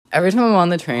every time I'm on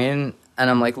the train and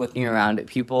I'm, like, looking around at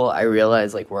people, I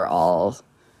realize, like, we're all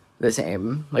the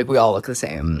same. Like, we all look the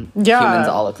same. Yeah. Humans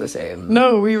all look the same.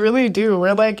 No, we really do.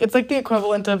 We're, like, it's, like, the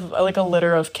equivalent of, like, a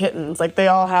litter of kittens. Like, they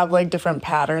all have, like, different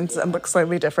patterns and look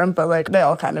slightly different, but, like, they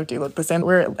all kind of do look the same.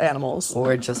 We're animals.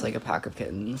 We're just, like, a pack of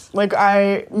kittens. Like,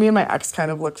 me and my ex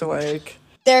kind of looked alike.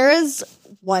 There is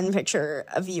one picture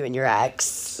of you and your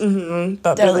ex. Mm-hmm.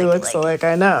 That really looks alike.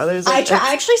 I know. There's. Like,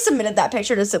 I actually submitted that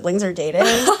picture to Siblings Are Dating.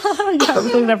 Yeah,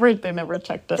 they never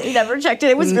checked it. They never checked it.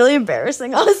 It was really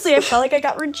embarrassing. Honestly, I felt like I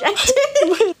got rejected.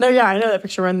 No, yeah, I know that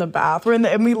picture. We're in the bath.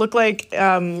 And we look like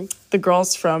the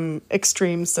girls from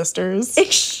Extreme Sisters.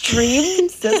 Extreme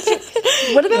Sisters?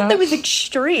 What about them was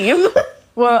extreme?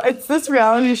 Well, it's this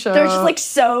reality show. They're just like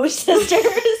so sisters.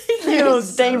 You know,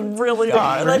 they really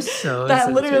are. Like, so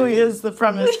that literally is the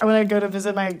premise. When I go to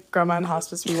visit my grandma in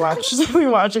hospice, we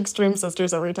watch Extreme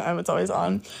Sisters every time. It's always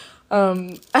on.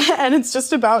 And it's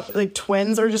just about, like,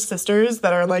 twins or just sisters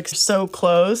that are, like, so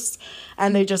close.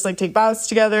 And they just, like, take baths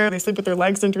together. They sleep with their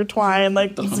legs intertwined.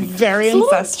 Like, it's very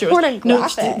incestuous.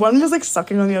 Pornographic. One was, like,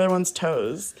 sucking on the other one's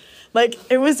toes. Like,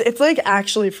 it's, like,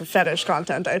 actually for fetish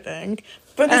content, I think.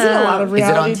 But isn't a lot of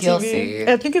reality is it on TV? TLC?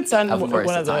 I think it's on Of course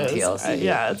one it's of on those. TLC.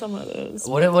 Yeah, it's on one of those.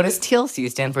 What does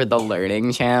TLC stand for? The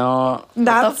Learning Channel?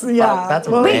 That's, What the yeah. fuck? That's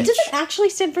Well, Wait, rich. does it actually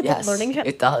stand for Yes, the learning channel?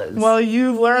 it does. Well,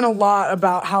 you learn a lot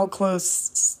about how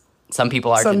close some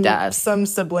people are to death. some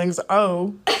siblings.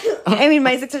 Oh. I mean,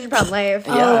 my 600-pound life.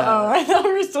 Yeah. Oh, I thought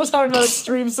we were still talking about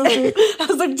Extreme Sisters. I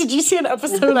was like, did you see an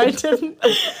episode I didn't?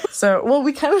 So, well,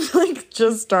 we kind of, like,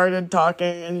 just started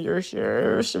talking and you're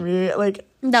here. Should we, like...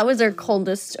 That was our cold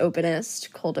open.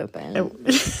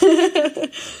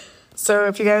 So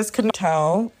if you guys couldn't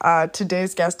tell,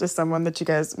 today's guest is someone that you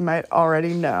guys might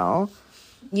already know.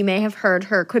 You may have heard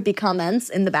her quippy comments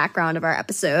in the background of our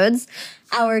episodes.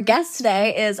 Our guest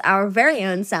today is our very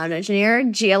own sound engineer,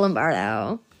 Gia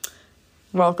Lombardo.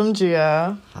 Welcome,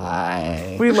 Gia.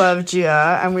 Hi. We love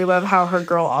Gia, and we love how her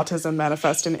girl autism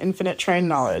manifests in infinite train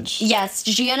knowledge. Yes,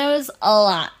 Gia knows a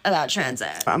lot about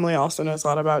transit. Emily also knows a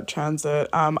lot about transit.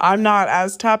 I'm not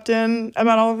as tapped in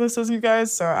about all of this as you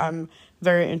guys, so I'm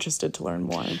very interested to learn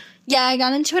more. Yeah, I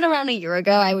got into it around a year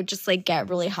ago. I would just, like, get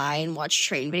really high and watch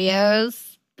train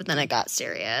videos, but then it got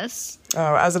serious.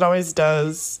 Oh, as it always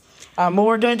does. Well,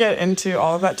 we're going to get into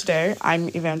all of that today. I'm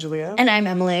Evangelia. And I'm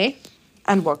Emily.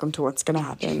 And welcome to What's Gonna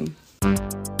Happen.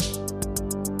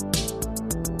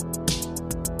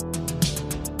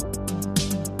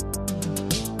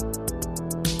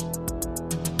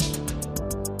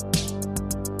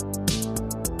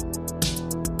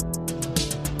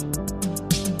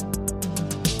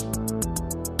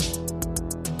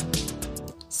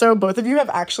 So both of you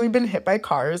have actually been hit by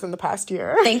cars in the past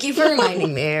year. Thank you for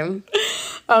reminding me.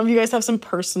 You guys have some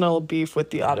personal beef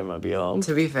with the automobile.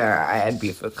 To be fair, I had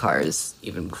beef with cars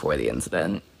even before the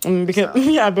incident.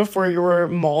 Before you were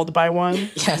mauled by one.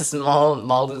 Yes,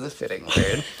 mauled is a fitting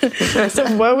word.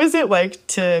 So what was it like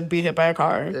to be hit by a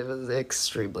car? It was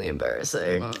extremely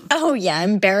embarrassing. Oh, yeah,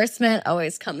 embarrassment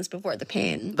always comes before the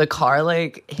pain. The car,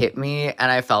 like, hit me,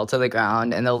 and I fell to the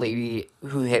ground, and the lady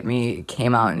who hit me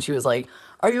came out, and she was like,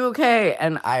 "Are you okay?"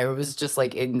 And I was just,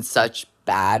 like, in such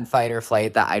bad fight or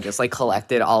flight that I just, like,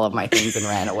 collected all of my things and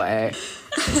ran away.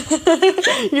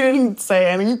 You didn't say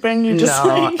anything. You just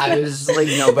I was like,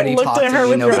 nobody looked talked at her to me,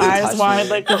 with your nobody eyes touched wide me.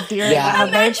 like a deer. Yeah.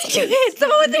 Imagine you hit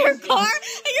someone with their car,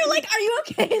 and you're like, "Are you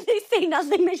okay?" And they say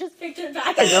nothing. They just picked it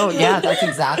back. No, yeah, that's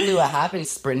exactly what happened.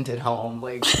 Sprinted home,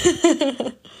 like.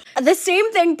 The same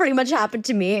thing pretty much happened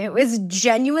to me. It was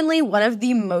genuinely one of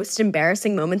the most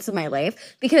embarrassing moments of my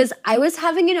life because I was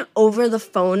having an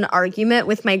over-the-phone argument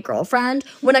with my girlfriend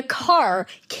when a car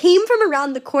came from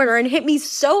around the corner and hit me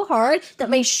so hard that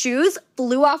my shoes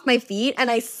flew off my feet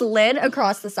and I slid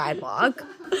across the sidewalk.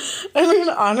 I mean,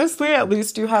 honestly, at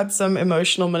least you had some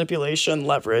emotional manipulation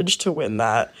leverage to win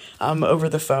that over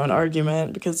the phone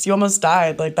argument because you almost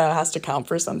died. Like, that has to count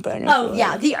for something. Oh,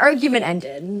 yeah, the argument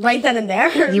ended right then and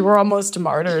there. You were almost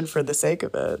martyred for the sake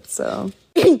of it, so.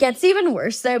 It gets even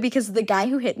worse, though, because the guy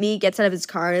who hit me gets out of his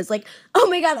car and is like, oh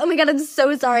my God, I'm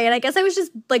so sorry. And I guess I was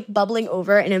just, like, bubbling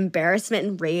over in embarrassment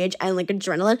and rage and, like,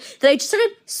 adrenaline that I just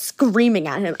started screaming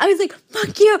at him. I was like,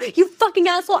 fuck you fucking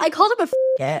asshole. I called him a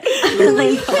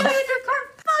it.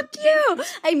 Fuck you.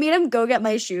 I made him go get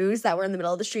my shoes that were in the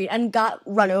middle of the street and got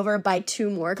run over by 2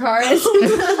 more cars.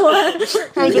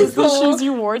 Are those the shoes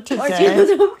you wore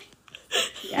today?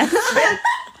 Yeah.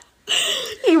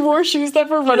 He wore shoes that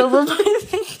were run over by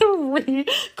 3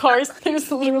 cars.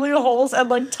 There's literally holes and,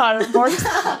 like, tire marks.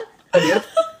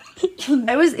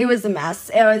 It was a mess.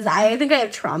 I think I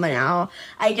have trauma now.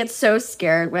 I get so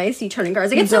scared when I see turning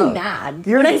cars. I get so mad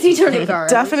when I see turning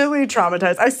cars. Definitely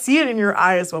traumatized. I see it in your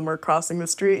eyes when we're crossing the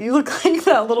street. You look like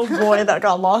that little boy that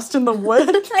got lost in the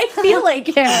woods. I feel like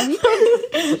him.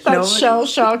 That shell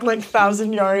shock, like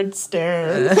 1,000-yard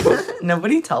stare.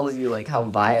 Nobody tells you like how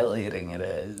violating it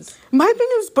is. My thing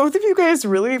is, both of you guys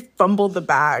really fumbled the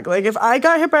bag. Like, if I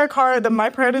got hit by a car, then my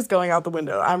pride is going out the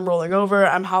window. I'm rolling over.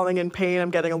 I'm howling in pain.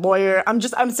 I'm getting a lawyer. I'm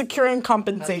securing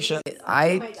compensation.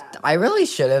 I really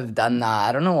should have done that.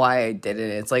 I don't know why I did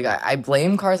it. It's like I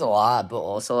blame cars a lot, but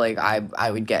also like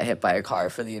I would get hit by a car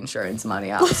for the insurance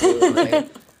money. Absolutely.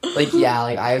 Like, yeah,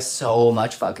 like I have so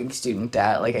much fucking student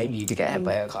debt. Like I need to get hit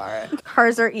by a car.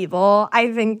 Cars are evil.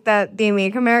 I think that they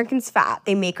make Americans fat.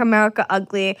 They make America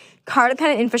ugly.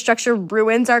 Car-dependent infrastructure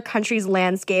ruins our country's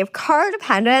landscape. Car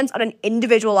dependence on an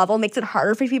individual level makes it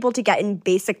harder for people to get in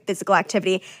basic physical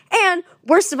activity. And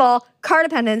worst of all, car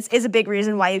dependence is a big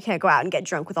reason why you can't go out and get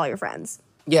drunk with all your friends.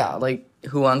 Yeah, like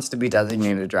who wants to be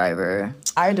designated driver?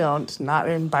 I don't. Not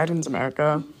in Biden's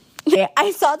America. Yeah, I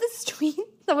saw this tweet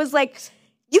that was like,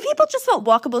 you people just want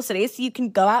walkable cities so you can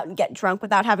go out and get drunk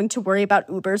without having to worry about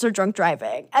Ubers or drunk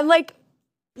driving. And like,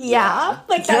 yeah.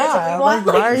 Like that is what we want.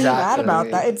 Like, why are you mad Exactly.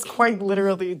 about that? It's quite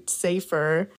literally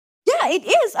safer. Yeah, it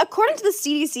is. According to the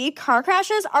CDC, car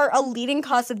crashes are a leading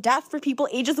cause of death for people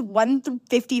ages 1 through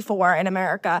 54 in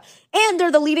America. And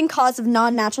they're the leading cause of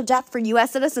non-natural death for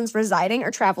U.S. citizens residing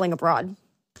or traveling abroad.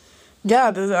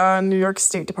 Yeah, the New York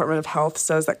State Department of Health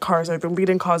says that cars are the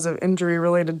leading cause of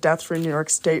injury-related death for New York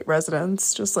State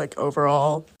residents, just like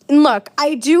overall. And look,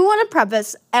 I do want to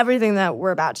preface everything that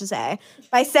we're about to say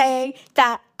by saying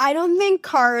that I don't think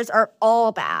cars are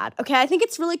all bad, okay? I think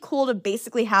it's really cool to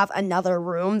basically have another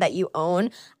room that you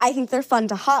own. I think they're fun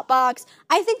to hotbox.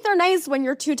 I think they're nice when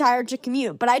you're too tired to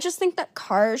commute, but I just think that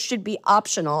cars should be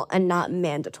optional and not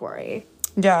mandatory.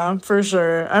 Yeah, for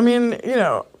sure. I mean,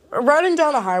 riding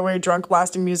down a highway drunk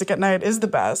blasting music at night is the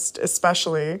best,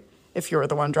 especially if you're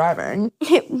the one driving.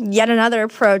 Yet another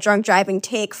pro-drunk driving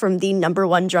take from the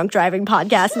 #1 drunk driving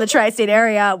podcast in the tri-state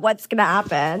area. What's going to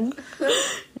happen?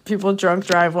 People drunk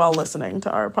drive while listening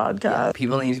to our podcast. Yeah,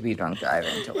 people need to be drunk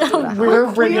driving. To listen to that.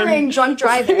 We're Queering drunk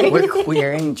driving. We're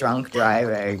queering drunk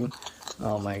driving.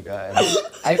 Oh my god.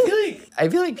 I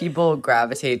feel like people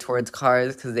gravitate towards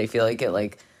cars because they feel like it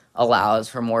like allows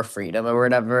for more freedom or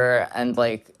whatever, and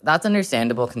like that's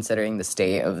understandable considering the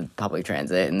state of public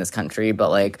transit in this country, but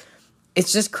like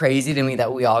it's just crazy to me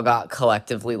that we all got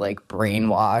collectively like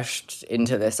brainwashed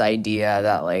into this idea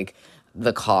that like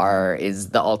the car is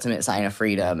the ultimate sign of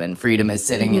freedom, and freedom is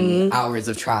sitting in hours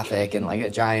of traffic in like a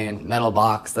giant metal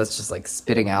box that's just like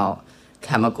spitting out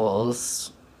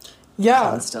chemicals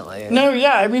constantly. No,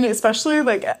 yeah. I mean, especially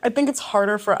like I think it's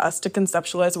harder for us to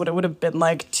conceptualize what it would have been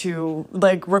like to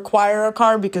like require a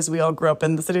car because we all grew up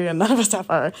in the city and none of us have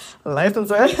our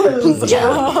licenses.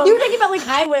 Yeah. You were thinking about like,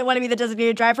 I wouldn't want to be the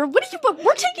designated driver. We're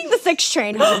taking the 6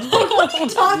 train home. Like, what are you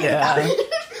talking about?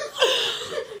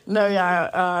 No,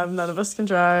 yeah. None of us can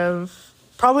drive.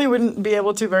 Probably wouldn't be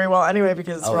able to very well anyway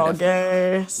because we're all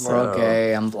gay. We're all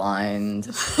gay. I'm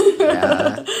blind.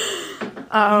 Yeah.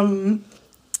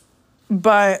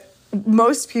 But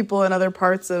most people in other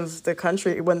parts of the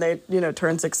country, when they,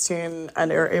 turn 16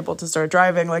 and are able to start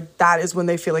driving, like that is when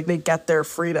they feel like they get their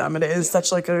freedom. And it is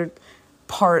such like a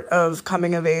part of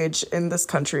coming of age in this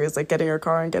country is like getting your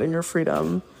car and getting your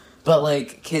freedom. But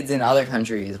like kids in other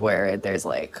countries where there's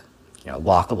like,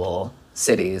 walkable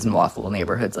cities and walkable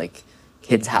neighborhoods, like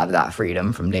kids have that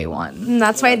freedom from day one. And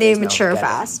that's why they mature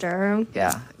faster.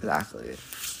 Yeah, exactly.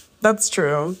 That's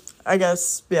true. I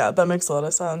guess, yeah, that makes a lot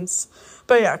of sense.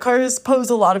 But yeah, cars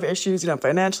pose a lot of issues,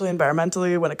 financially,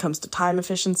 environmentally, when it comes to time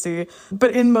efficiency.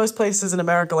 But in most places in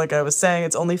America, like I was saying,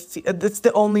 it's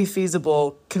the only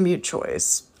feasible commute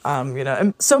choice.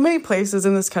 And so many places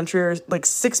in this country are like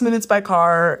 6 minutes by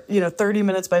car, 30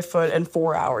 minutes by foot, and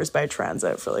 4 hours by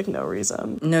transit for like no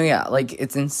reason. No, yeah, like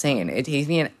it's insane. It takes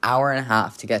me an hour and a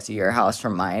half to get to your house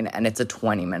from mine, and it's a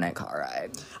 20-minute car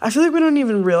ride. I feel like we don't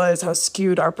even realize how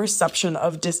skewed our perception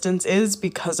of distance is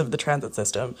because of the transit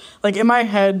system. Like in my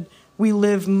head, we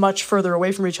live much further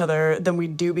away from each other than we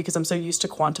do because I'm so used to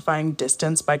quantifying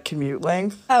distance by commute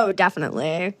length. Oh,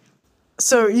 definitely.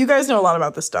 So you guys know a lot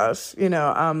about this stuff,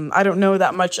 I don't know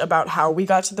that much about how we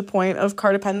got to the point of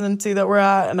car dependency that we're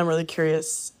at, and I'm really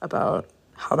curious about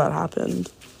how that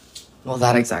happened. Well,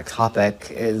 that exact topic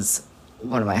is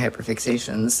one of my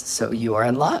hyperfixations, so you are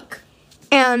in luck.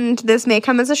 And this may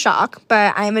come as a shock,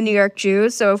 but I'm a New York Jew,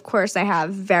 so of course I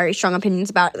have very strong opinions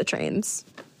about the trains.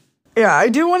 Yeah, I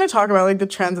do want to talk about like the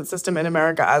transit system in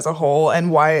America as a whole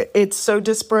and why it's so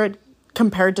disparate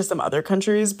compared to some other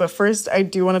countries. But first, I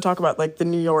do want to talk about like the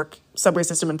New York subway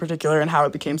system in particular and how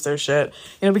it became so shit.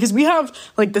 You know, because we have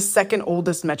like the second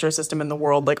oldest metro system in the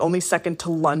world, like only second to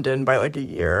London by like a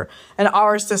year. And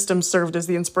our system served as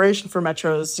the inspiration for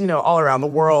metros, you know, all around the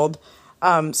world.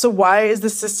 So why is the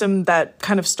system that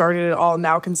kind of started it all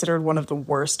now considered one of the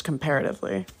worst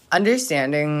comparatively?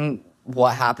 Understanding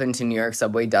what happened to New York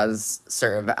subway does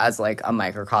serve as like a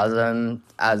microcosm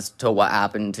as to what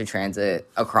happened to transit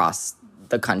across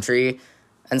the country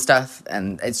and stuff.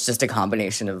 And it's just a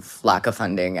combination of lack of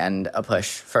funding and a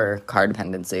push for car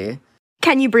dependency.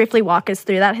 Can you briefly walk us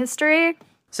through that history?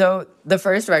 So the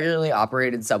first regularly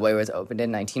operated subway was opened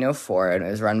in 1904 and it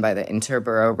was run by the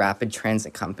Interborough Rapid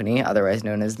Transit Company, otherwise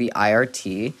known as the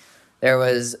IRT. There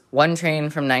was one train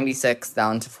from 96th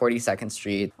down to 42nd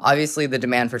Street. Obviously, the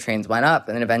demand for trains went up,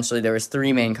 and then eventually there was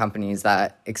three main companies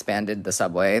that expanded the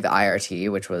subway: the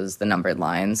IRT, which was the numbered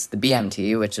lines, the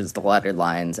BMT, which is the lettered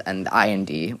lines, and the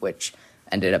IND, which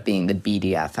ended up being the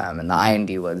BDFM. And the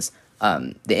IND was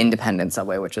the independent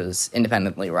subway, which was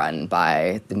independently run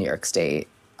by the New York State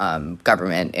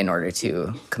government in order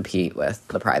to compete with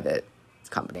the private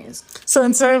companies. So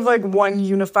instead of like one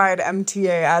unified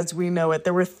MTA as we know it,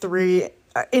 there were three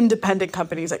independent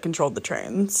companies that controlled the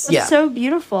trains. It's so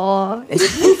beautiful.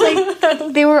 It's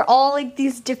like they were all like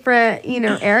these different, you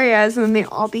know, areas, and then they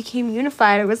all became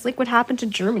unified. It was like what happened to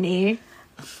Germany.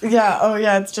 Yeah. Oh,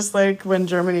 yeah. It's just like when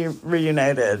Germany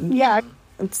reunited. Yeah.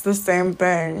 It's the same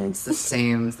thing. It's the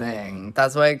same thing.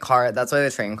 That's why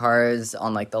the train cars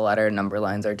on like the letter and number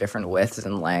lines are different widths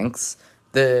and lengths.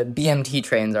 The BMT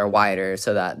trains are wider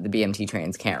so that the BMT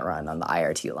trains can't run on the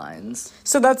IRT lines.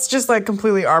 So that's just like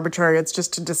completely arbitrary. It's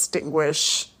just to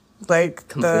distinguish like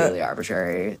completely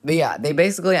arbitrary. But yeah, they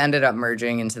basically ended up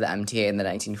merging into the MTA in the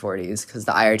 1940s because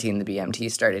the IRT and the BMT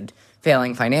started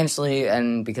failing financially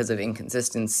and because of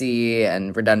inconsistency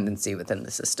and redundancy within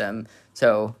the system.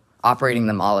 So operating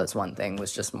them all as one thing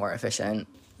was just more efficient.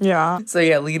 Yeah. So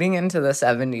yeah, leading into the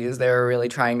 70s, they were really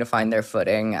trying to find their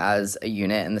footing as a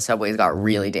unit, and the subways got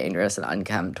really dangerous and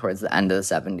unkempt towards the end of the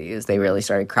 70s. They really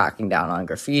started cracking down on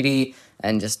graffiti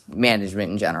and just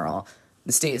management in general.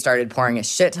 The state started pouring a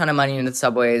shit ton of money into the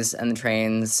subways and the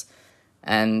trains,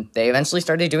 and they eventually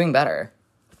started doing better.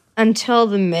 Until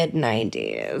the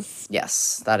mid-90s.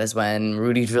 Yes, that is when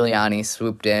Rudy Giuliani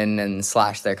swooped in and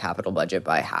slashed their capital budget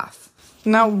by half.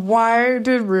 Now, why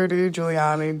did Rudy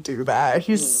Giuliani do that?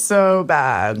 He's so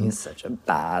bad. He's such a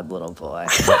bad little boy.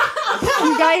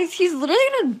 You guys, he's literally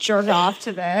gonna jerk off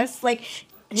to this. Like,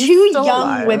 two young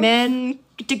alive. women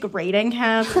degrading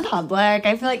him in public.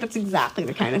 I feel like that's exactly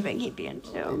the kind of thing he'd be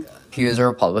into. He was a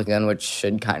Republican, which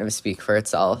should kind of speak for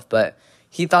itself, but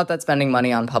he thought that spending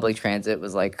money on public transit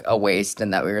was like a waste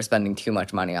and that we were spending too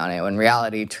much money on it, when in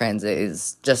reality, transit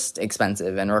is just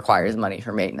expensive and requires money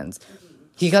for maintenance.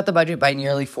 He cut the budget by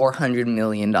nearly $400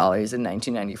 million in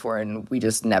 1994, and we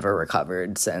just never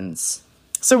recovered since.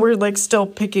 So we're like still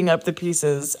picking up the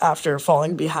pieces after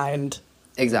falling behind.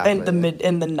 Exactly. In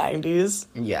the 90s.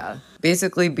 Yeah.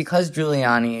 Basically, because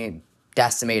Giuliani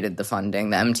decimated the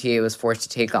funding, the MTA was forced to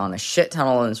take on a shit ton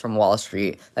of loans from Wall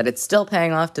Street that it's still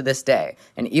paying off to this day.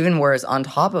 And even worse, on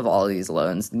top of all of these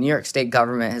loans, the New York State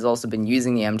government has also been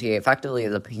using the MTA effectively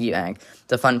as a piggy bank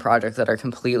to fund projects that are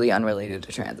completely unrelated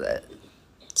to transit.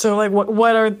 So, like,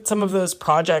 what are some of those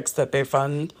projects that they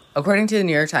fund? According to the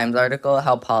New York Times article,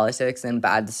 How Politics and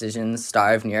Bad Decisions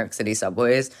Starve New York City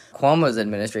Subways, Cuomo's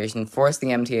administration forced the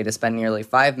MTA to spend nearly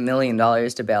 $5 million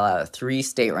to bail out 3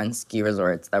 state-run ski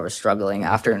resorts that were struggling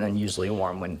after an unusually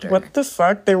warm winter. What the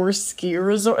fuck? They were ski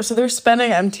resorts? So they're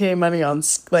spending MTA money on,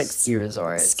 like... Ski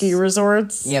resorts. Ski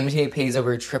resorts? The MTA pays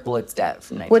over triple its debt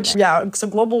from 1990. Which, yeah, so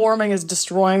global warming is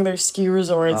destroying their ski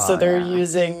resorts, so they're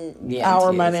using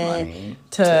our money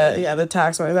to the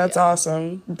tax money. That's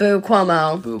awesome. Boo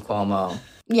Cuomo. Boo Cuomo.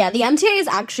 Yeah, the MTA is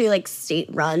actually like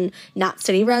state-run, not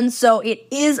city-run, so it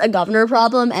is a governor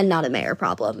problem and not a mayor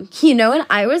problem. You know, when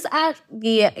I was at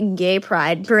the Gay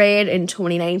Pride Parade in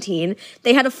 2019,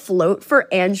 they had a float for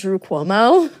Andrew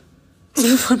Cuomo.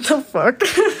 What the fuck?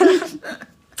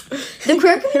 The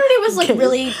queer community was like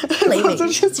really claiming.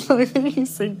 It's just funny when you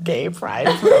say gay pride.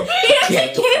 Gay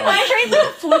pride parade, like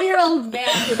a 40-year-old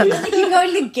man. Like you go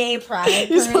to the gay pride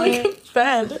He's parade. fucking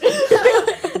fed.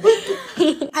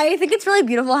 I think it's really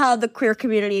beautiful how the queer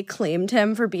community claimed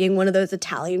him for being one of those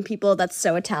Italian people that's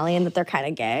so Italian that they're kind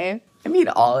of gay. I mean,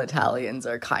 all Italians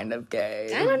are kind of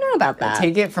gay. I don't know about that.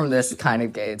 Take it from this kind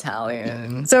of gay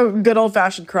Italian. So good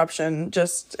old-fashioned corruption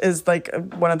just is like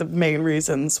one of the main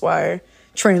reasons why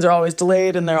trains are always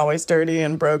delayed and they're always dirty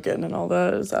and broken and all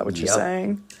that. Is that what you're Yep.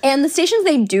 saying? And the stations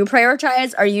they do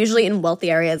prioritize are usually in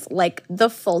wealthy areas like the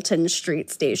Fulton Street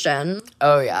station.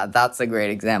 Oh, yeah, that's a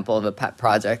great example of a pet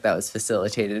project that was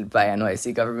facilitated by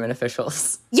NYC government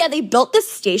officials. Yeah, they built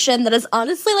this station that is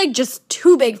honestly like just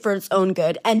too big for its own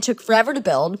good and took forever to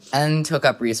build. And took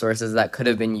up resources that could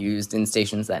have been used in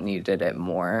stations that needed it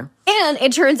more. And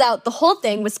it turns out the whole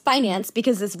thing was financed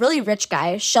because this really rich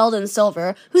guy, Sheldon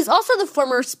Silver, who's also the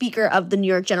former Speaker of the New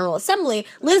York General Assembly,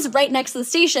 lives right next to the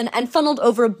station and funneled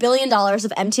over $1 billion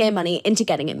of MTA money into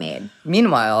getting it made.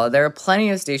 Meanwhile, there are plenty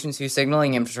of stations whose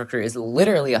signaling infrastructure is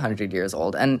literally 100 years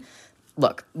old. And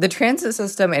look, the transit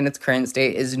system in its current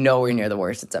state is nowhere near the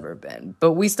worst it's ever been.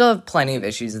 But we still have plenty of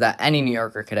issues that any New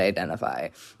Yorker could identify.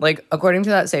 Like, according to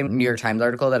that same New York Times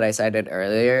article that I cited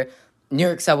earlier, New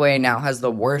York subway now has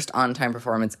the worst on-time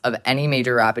performance of any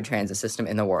major rapid transit system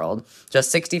in the world.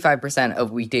 Just 65%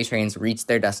 of weekday trains reach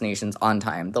their destinations on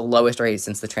time, the lowest rate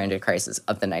since the transit crisis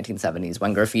of the 1970s,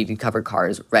 when graffiti-covered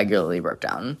cars regularly broke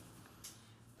down.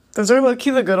 Those are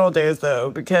low-key the good old days, though,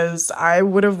 because I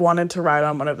would have wanted to ride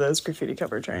on one of those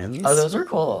graffiti-covered trains. Oh, those were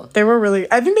cool. They were really...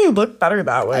 I think they look better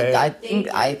that way. I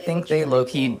think they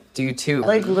low-key do, too.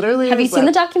 like, literally... Have you seen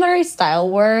the documentary Style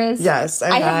Wars? Yes, I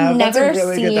I have have. That's never a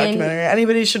really good seen- documentary.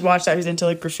 Anybody should watch that who's into,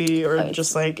 like, graffiti or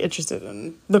just, like, interested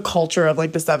in the culture of,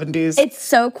 like, the 70s. It's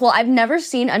so cool. I've never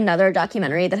seen another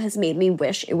documentary that has made me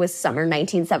wish it was summer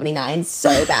 1979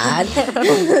 so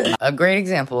bad. A great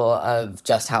example of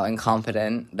just how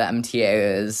incompetent the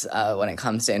MTA is when it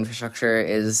comes to infrastructure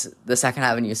is the Second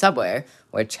Avenue subway,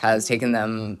 which has taken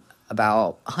them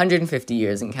about 150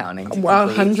 years and counting to Wow,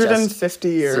 complete 150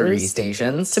 years. 3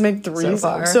 stations To make 3 so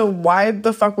far. So why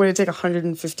the fuck would it take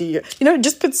 150 years? You know,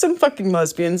 just put some fucking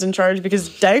lesbians in charge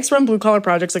because dykes run blue-collar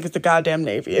projects like it's the goddamn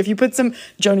Navy. If you put some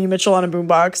Joni Mitchell on a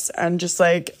boombox and just,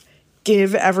 like,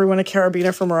 give everyone a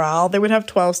carabiner for morale, they would have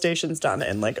 12 stations done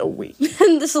in, like, a week.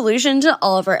 The solution to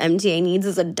all of our MTA needs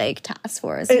is a dyke task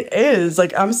force. It is.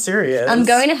 Like, I'm serious. I'm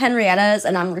going to Henrietta's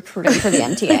and I'm recruiting for the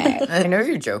MTA. I know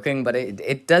you're joking, but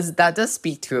it does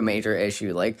speak to a major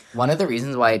issue. Like, one of the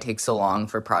reasons why it takes so long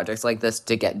for projects like this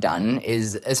to get done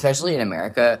is, especially in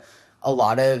America, a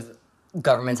lot of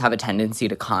governments have a tendency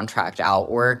to contract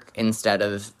out work instead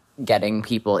of getting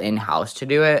people in-house to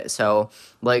do it. So,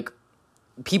 like,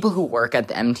 people who work at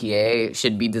the MTA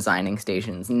should be designing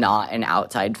stations, not an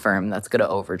outside firm that's going to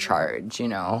overcharge, you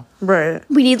know? Right.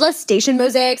 We need less station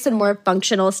mosaics and more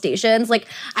functional stations. Like,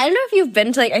 I don't know if you've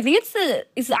been to, like, I think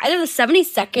it's either the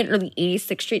 72nd or the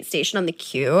 86th Street station on the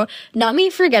Q. Not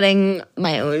me forgetting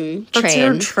my own train. That's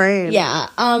your train. Yeah.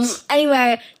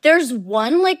 Anyway, there's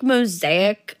one, like,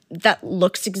 mosaic that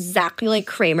looks exactly like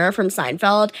Kramer from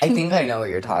Seinfeld. I think I know what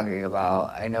you're talking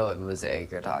about. I know what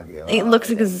mosaic you're talking about. It looks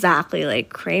exactly like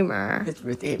Kramer.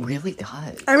 It really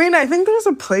does. I mean, I think there's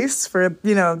a place for,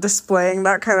 you know, displaying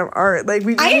that kind of art. Like,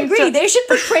 we I need agree. to- They should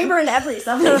put Kramer in every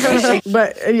something.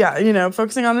 But yeah, you know,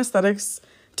 focusing on aesthetics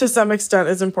to some extent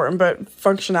is important, but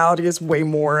functionality is way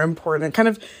more important. It kind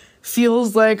of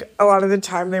feels like a lot of the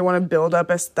time they want to build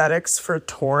up aesthetics for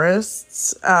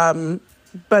tourists,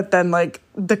 but then, like,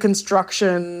 the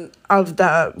construction of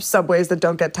the subways that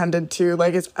don't get tended to,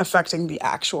 like, is affecting the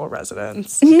actual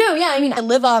residents. No, yeah, I mean, I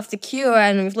live off the Q,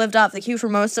 and we've lived off the Q for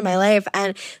most of my life,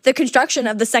 and the construction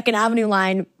of the Second Avenue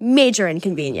line, major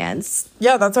inconvenience.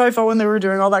 Yeah, that's how I felt when they were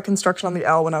doing all that construction on the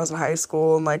L when I was in high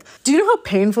school. And, like, do you know how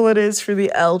painful it is for the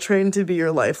L train to be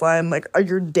your lifeline? Like,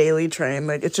 your daily train.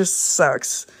 Like, it just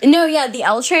sucks. No, yeah, the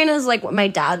L train is like what my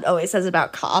dad always says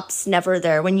about cops, never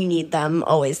there when you need them,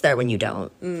 always there when you don't.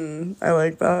 I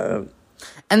like that.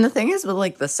 And the thing is with,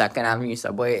 like, the Second Avenue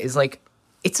subway is, like,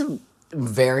 it's a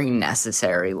very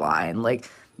necessary line. Like,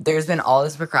 there's been all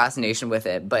this procrastination with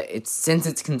it, but since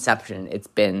its conception, it's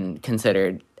been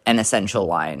considered an essential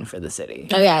line for the city.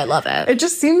 Oh, yeah, I love it. It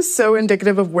just seems so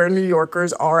indicative of where New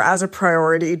Yorkers are as a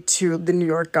priority to the New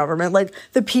York government. Like,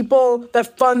 the people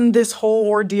that fund this whole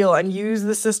ordeal and use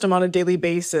the system on a daily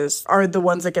basis are the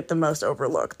ones that get the most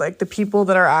overlooked. Like, the people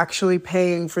that are actually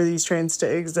paying for these trains to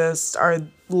exist are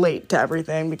late to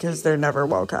everything because they're never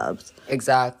well kept.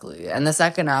 Exactly. And the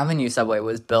Second Avenue subway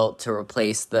was built to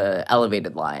replace the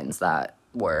elevated lines that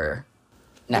were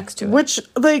next to it. Which,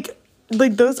 like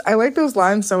those, I like those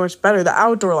lines so much better. The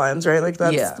outdoor lines, right? Like,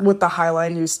 that's Yeah. what the High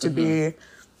Line used to be.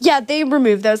 Yeah, they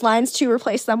removed those lines to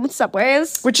replace them with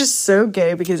subways. Which is so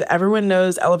gay because everyone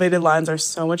knows elevated lines are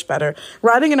so much better.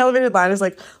 Riding an elevated line is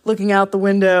like looking out the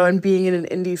window and being in an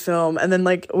indie film. And then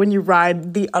like when you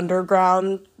ride the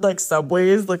underground like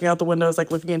subways, looking out the window is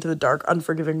like looking into the dark,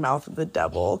 unforgiving mouth of the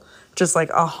devil. Just like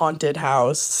a haunted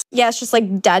house. Yeah, it's just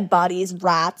like dead bodies,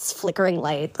 rats, flickering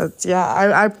lights.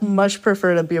 I much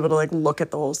prefer to be able to like look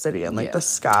at the whole city and like the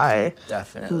sky.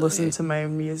 Definitely. Listen to my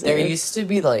music. There used to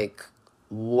be like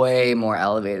way more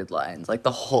elevated lines. Like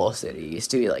the whole city used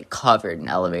to be like covered in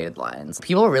elevated lines.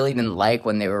 People really didn't like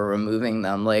when they were removing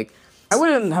them. Like I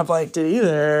wouldn't have liked it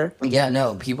either. Yeah,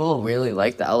 no, people really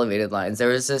like the elevated lines. There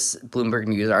was this Bloomberg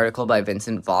News article by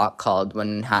Vincent Vaught called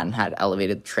When Manhattan Had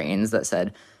Elevated Trains that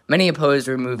said, many opposed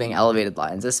removing elevated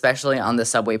lines, especially on the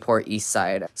subway port east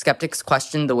side. Skeptics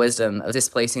questioned the wisdom of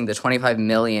displacing the 25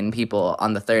 million people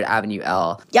on the 3rd Avenue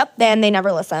L. Yep, then they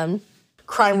never listen.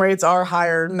 Crime rates are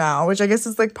higher now, which I guess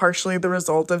is like partially the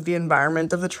result of the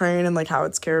environment of the train and like how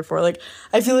it's cared for. Like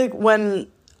I feel like when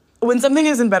something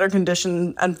is in better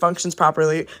condition and functions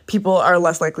properly, people are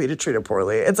less likely to treat it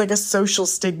poorly. It's like a social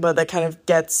stigma that kind of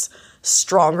gets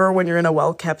stronger when you're in a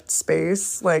well-kept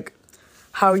space. Like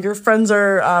how your friends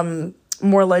are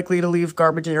more likely to leave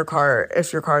garbage in your car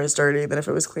if your car is dirty than if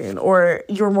it was clean. Or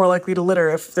you're more likely to litter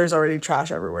if there's already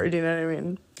trash everywhere. Do you know what I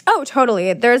mean? Oh,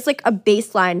 totally. There's like a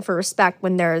baseline for respect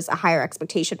when there's a higher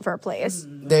expectation for a place.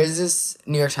 There's this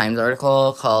New York Times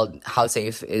article called How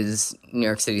Safe is New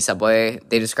York City Subway?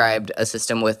 They described a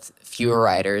system with fewer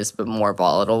riders but more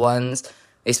volatile ones.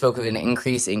 They spoke of an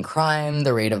increase in crime,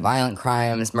 the rate of violent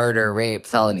crimes, murder, rape,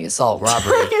 felony, assault,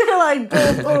 robbery. You're like,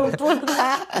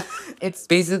 It's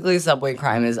basically subway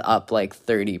crime is up like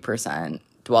 30%.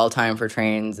 Dwell time for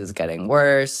trains is getting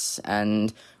worse,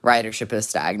 and ridership has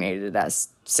stagnated at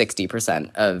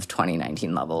 60% of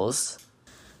 2019 levels.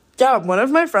 Yeah, one of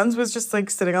my friends was just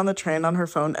like sitting on the train on her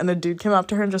phone, and a dude came up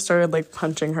to her and just started like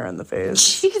punching her in the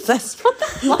face. Jesus, what the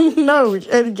fuck? No,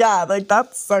 yeah, like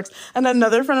that sucks. And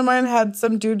another friend of mine had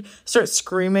some dude start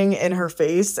screaming in her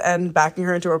face and backing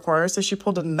her into a corner, so she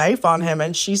pulled a knife on him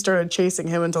and she started chasing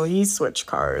him until he switched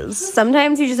cars.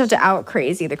 Sometimes you just have to out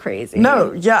crazy the crazy.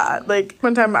 No, yeah, like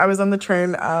one time I was on the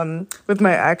train with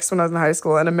my ex when I was in high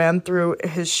school, and a man threw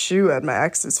his shoe at my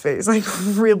ex's face like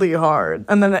really hard.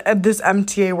 And then this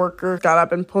MTA worker got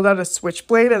up and pulled out a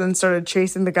switchblade and then started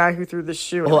chasing the guy who threw the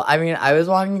shoe. Well, I mean, I was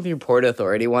walking through Port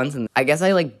Authority once, and I guess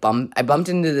I bumped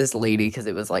into this lady because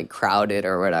it was like crowded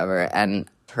or whatever, and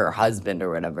her husband or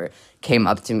whatever came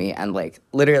up to me and like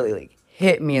literally like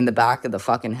hit me in the back of the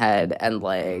fucking head and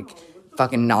like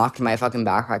fucking knocked my fucking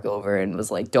backpack over and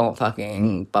was like, don't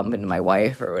fucking bump into my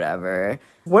wife or whatever.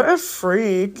 What a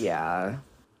freak. Yeah.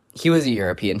 He was a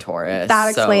European tourist. That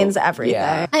explains everything.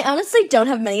 Yeah. I honestly don't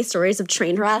have many stories of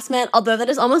train harassment, although that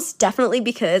is almost definitely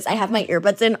because I have my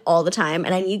earbuds in all the time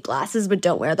and I need glasses but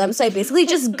don't wear them. So I basically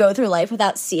just go through life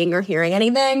without seeing or hearing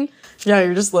anything. Yeah,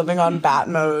 you're just living on bat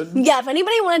mode. Yeah, if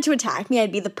anybody wanted to attack me,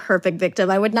 I'd be the perfect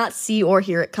victim. I would not see or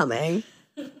hear it coming.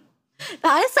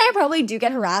 But honestly, I probably do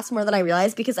get harassed more than I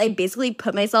realize because I basically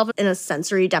put myself in a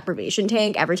sensory deprivation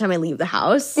tank every time I leave the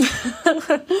house.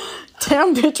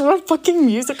 Damn, bitch, what fucking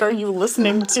music are you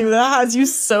listening to that has you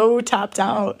so tapped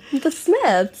out? The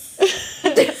Smiths.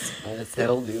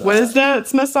 It'll do that. What is that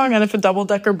Smith song? And if a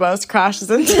double-decker bus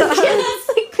crashes into us?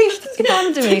 It's gonna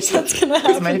happen to me. That's gonna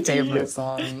happen. It's my favorite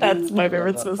song. That's my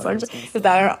favorite Smith song. Is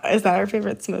that our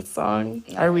favorite Smith song?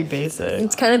 Are we basic?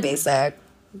 It's kind of basic.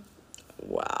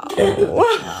 Wow.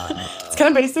 It's kind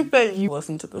of basic that you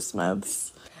listen to the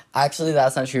Smiths. Actually,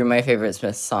 that's not true. My favorite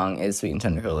Smith song is Sweet and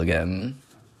Tender Hooligan.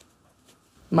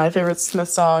 My favorite Smith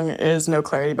song is No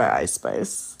Clarity by Ice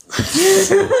Spice.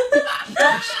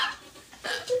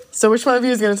 So which one of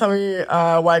you is going to tell me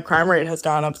why crime rate has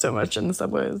gone up so much in the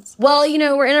subways? Well, you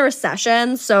know, we're in a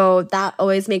recession, so that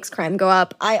always makes crime go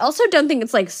up. I also don't think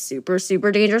it's, like, super,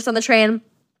 super dangerous on the train.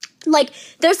 Like,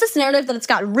 there's this narrative that it's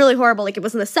gotten really horrible, like it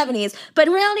was in the 70s, but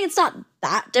in reality, it's not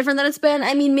that different than it's been.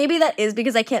 I mean, maybe that is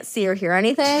because I can't see or hear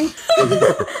anything.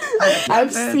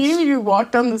 I've seen you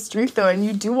walk down the street, though, and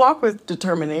you do walk with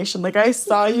determination. Like, I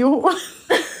saw you...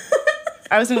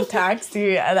 I was in a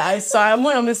taxi, and I saw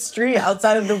Emily on the street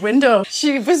outside of the window.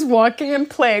 She was walking and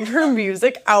playing her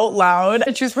music out loud,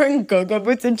 and she was wearing go-go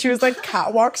boots, and she was, like,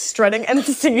 catwalk strutting and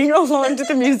singing along to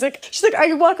the music. She's like, I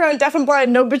can walk around deaf and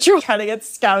blind. No, but you're trying to get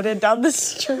scouted down the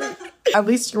street. At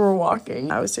least you were walking.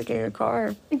 I was taking a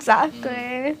car.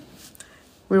 Exactly.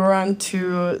 We were on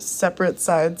two separate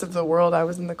sides of the world. I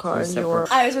was in the car, and you were...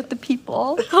 I was with the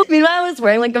people. Meanwhile, I was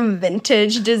wearing, like, a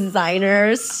vintage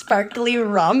designer sparkly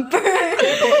romper.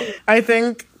 I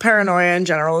think paranoia in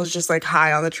general is just like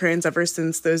high on the trains ever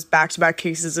since those back-to-back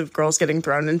cases of girls getting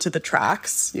thrown into the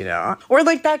tracks, you know? Or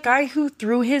like that guy who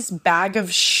threw his bag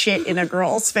of shit in a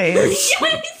girl's face.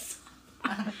 Yes.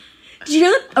 Do you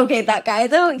know that? Okay, that guy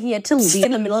though, he had to leave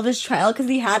in the middle of his trial because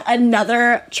he had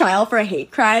another trial for a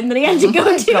hate crime that he had to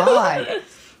go to. God.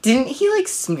 Didn't he like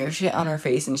smear shit on her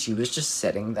face and she was just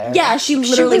sitting there? Yeah, she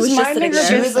literally was just sitting there.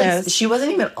 She was like, she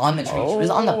wasn't even on the train. She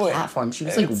was on the platform. She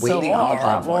was like waiting on the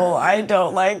platform. I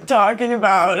don't like talking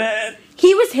about it.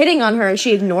 He was hitting on her and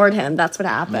she ignored him. That's what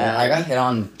happened. Man, I got hit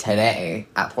on today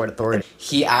at Port Authority.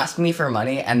 He asked me for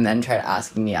money and then tried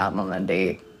asking me out on a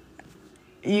date.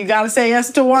 You gotta say yes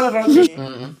to one of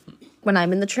them. When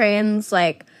I'm in the trains,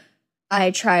 like, I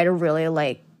try to really,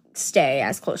 like, stay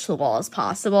as close to the wall as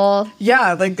possible.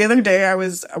 Yeah, like the other day I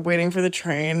was waiting for the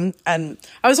train and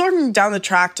I was walking down the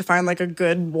track to find like a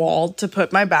good wall to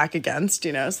put my back against,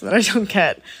 you know, so that I don't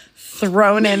get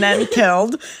thrown in and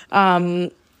killed.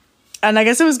 And I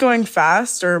guess it was going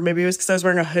fast, or maybe it was because I was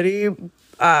wearing a hoodie.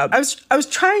 I was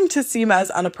trying to seem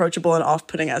as unapproachable and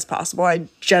off-putting as possible. I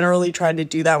generally try to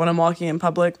do that when I'm walking in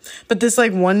public. But this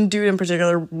like one dude in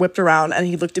particular whipped around and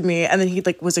he looked at me and then he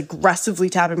like was aggressively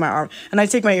tapping my arm. And I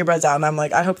take my earbuds out and I'm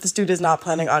like, I hope this dude is not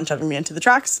planning on shoving me into the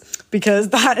tracks because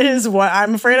that is what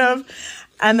I'm afraid of.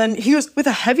 And then he was with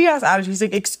a heavy ass attitude. He's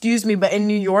like, excuse me, but in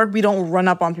New York, we don't run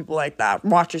up on people like that.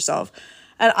 Watch yourself.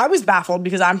 And I was baffled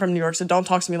because I'm from New York, so don't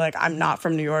talk to me like I'm not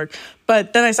from New York.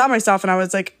 But then I saw myself and I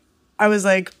was like,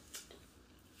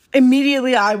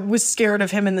 immediately I was scared of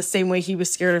him in the same way he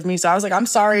was scared of me. So I was like, I'm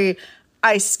sorry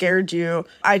I scared you.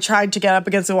 I tried to get up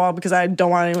against the wall because I don't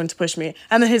want anyone to push me.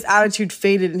 And then his attitude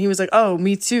faded and he was like, oh,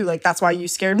 me too. Like, that's why you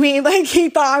scared me. Like, he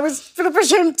thought I was gonna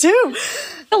push him too.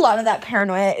 A lot of that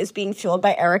paranoia is being fueled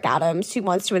by Eric Adams, who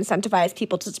wants to incentivize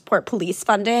people to support police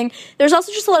funding. There's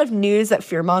also just a lot of news that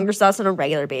fearmongers us on a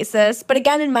regular basis. But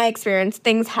again, in my experience,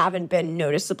 things haven't been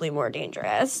noticeably more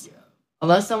dangerous.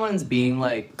 Unless someone's being,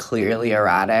 like, clearly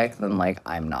erratic, then, like,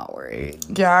 I'm not worried.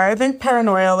 Yeah, I think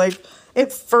paranoia, like,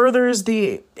 it furthers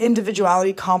the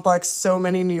individuality complex so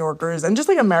many New Yorkers and just,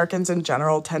 like, Americans in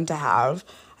general tend to have.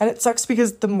 And it sucks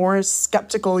because the more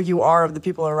skeptical you are of the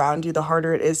people around you, the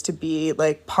harder it is to be,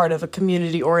 like, part of a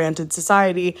community-oriented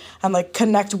society and, like,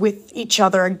 connect with each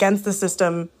other against the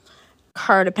system.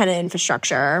 Car-dependent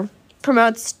infrastructure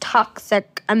promotes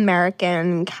toxic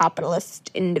American capitalist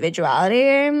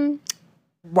individuality.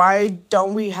 Why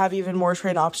don't we have even more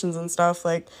train options and stuff?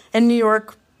 Like, in New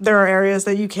York, there are areas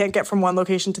that you can't get from one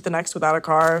location to the next without a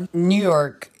car. New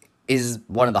York is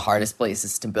one of the hardest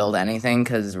places to build anything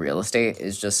because real estate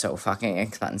is just so fucking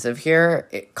expensive here.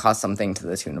 It costs something to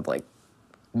the tune of, like,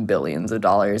 billions of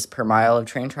dollars per mile of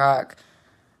train track,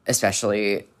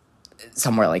 especially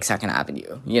somewhere like 2nd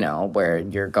Avenue, you know, where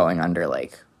you're going under,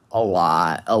 like, a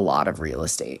lot of real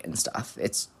estate and stuff.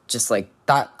 It's just like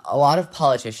that. A lot of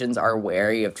politicians are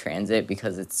wary of transit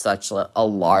because it's such a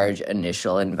large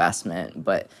initial investment,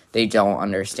 but they don't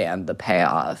understand the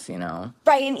payoff, you know?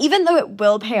 Right, and even though it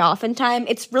will pay off in time,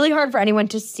 it's really hard for anyone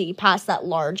to see past that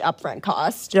large upfront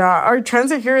cost. Yeah, our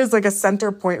transit here is like a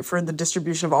center point for the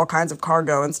distribution of all kinds of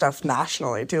cargo and stuff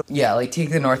nationally, too. Yeah, like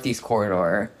take the Northeast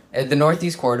Corridor. If the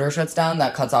Northeast Corridor shuts down,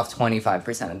 that cuts off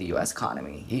 25% of the U.S.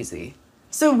 economy. Easy.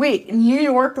 So wait, New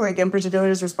York, like, in particular,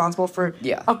 is responsible for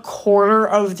a quarter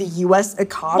of the U.S.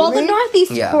 economy? Well, the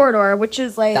Northeast Corridor, which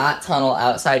is like... That tunnel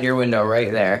outside your window right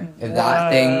there. If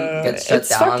that thing gets shut down...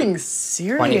 It's fucking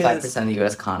serious. 25% of the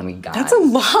U.S. economy gone. That's a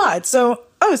lot. So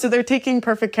they're taking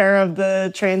perfect care of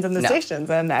the trains and the stations,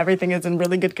 and everything is in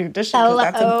really good condition, because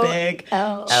that's a big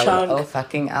chunk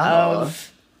fucking of...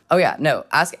 Oh, yeah, no.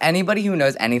 Ask anybody who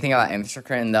knows anything about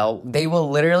infrastructure, and they will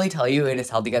literally tell you it is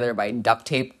held together by duct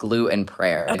tape, glue, and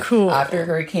prayer. Oh, cool. After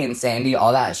Hurricane Sandy,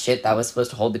 all that shit that was supposed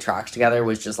to hold the tracks together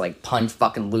was just, like, punch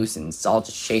fucking loose, and it's all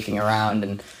just shaking around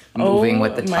and moving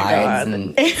with the tides,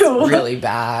 and it's really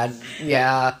bad.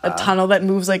 Yeah. A tunnel that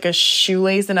moves like a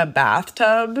shoelace in a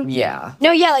bathtub? Yeah.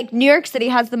 No, yeah, like, New York City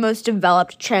has the most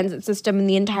developed transit system in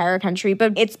the entire country,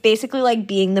 but it's basically like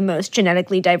being the most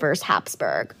genetically diverse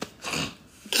Habsburg.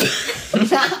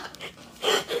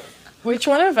 Which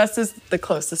one of us is the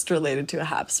closest related to a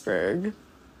Habsburg?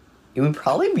 It would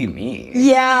probably be me.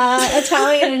 Yeah,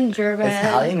 Italian and German.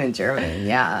 Italian and German,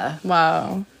 yeah.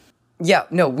 Wow. Yeah,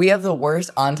 no, we have the worst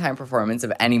on-time performance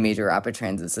of any major rapid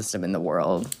transit system in the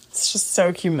world. It's just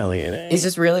so humiliating. It's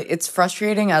just really, it's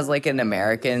frustrating as like an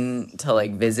American to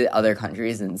like visit other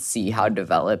countries and see how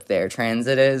developed their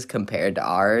transit is compared to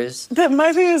ours. But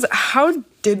my thing is, how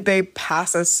did they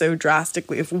pass us so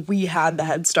drastically if we had the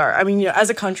head start? I mean, you know, as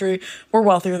a country, we're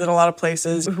wealthier than a lot of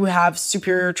places who have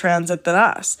superior transit than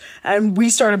us. And we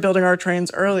started building our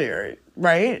trains earlier,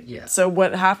 right? Yeah. So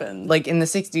what happened? Like in the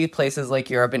 60s, places like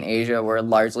Europe and Asia were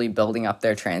largely building up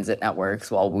their transit networks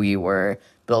while we were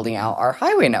building out our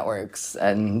highway networks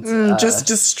and just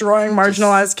destroying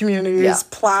marginalized communities,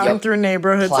 plowing through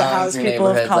neighborhoods that house people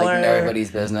of color. Like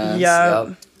nobody's business.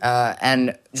 Yep.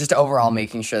 And just overall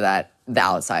making sure that the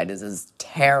outside is as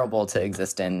terrible to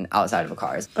exist in outside of a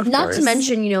car. Not to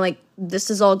mention, you know, like this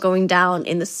is all going down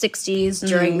in the 60s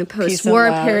during the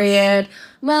post-war period.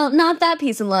 Well, not that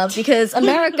peace and love, because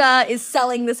America is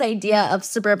selling this idea of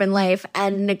suburban life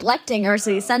and neglecting our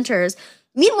city centers.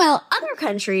 Meanwhile, other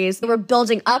countries were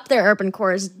building up their urban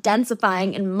cores,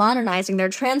 densifying and modernizing their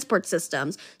transport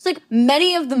systems. So, like,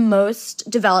 many of the most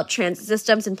developed transit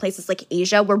systems in places like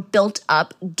Asia were built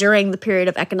up during the period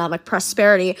of economic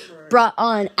prosperity brought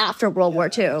on after World War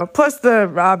II. Plus,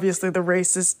 obviously, the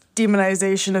racist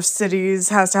demonization of cities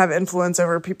has to have influence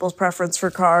over people's preference for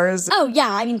cars. Oh, yeah,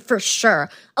 I mean, for sure.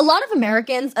 A lot of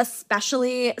Americans,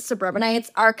 especially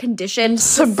suburbanites, are conditioned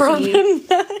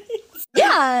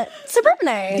Yeah,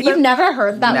 suburbanites. You've never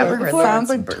heard that word before? Sounds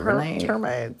like Suburbanite.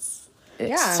 termites.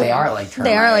 Yeah. They are like termites.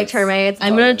 They are like termites.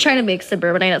 I'm going to try to make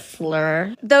suburbanite a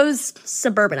slur. Those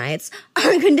suburbanites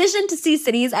are conditioned to see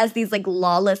cities as these like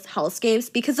lawless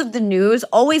hellscapes because of the news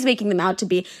always making them out to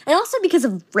be, and also because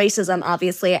of racism,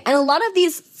 obviously. And a lot of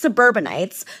these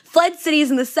suburbanites fled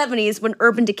cities in the 70s when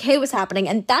urban decay was happening,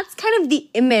 and that's kind of the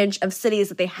image of cities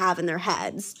that they have in their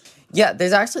heads. Yeah,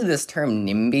 there's actually this term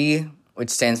NIMBY, which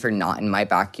stands for not in my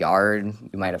backyard.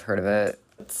 You might have heard of it.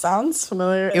 It sounds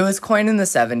familiar. It was coined in the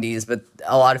 70s, but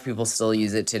a lot of people still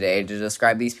use it today to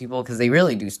describe these people because they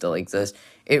really do still exist.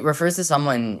 It refers to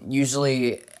someone,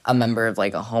 usually a member of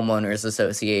like a homeowners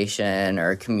association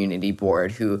or a community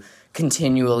board, who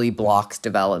continually blocks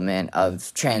development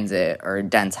of transit or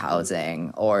dense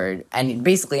housing or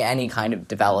basically any kind of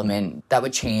development that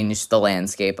would change the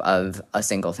landscape of a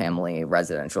single-family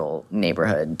residential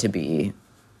neighborhood to be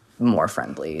more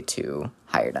friendly to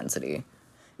higher density.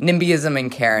 NIMBYism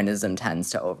and Karenism tends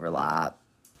to overlap.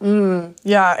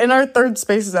 Yeah, in our Third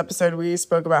Spaces episode, we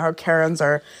spoke about how Karens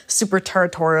are super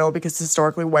territorial because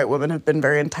historically white women have been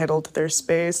very entitled to their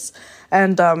space,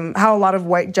 and how a lot of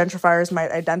white gentrifiers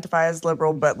might identify as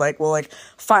liberal, but like will like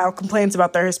file complaints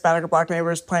about their Hispanic or Black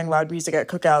neighbors playing loud music at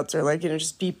cookouts, or like, you know,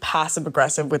 just be passive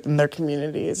aggressive within their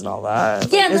communities and all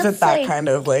that. Yeah, is that's it that like, kind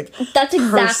of like that's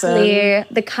exactly person?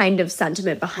 The kind of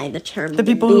sentiment behind the term. The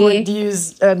people who would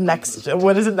use next door?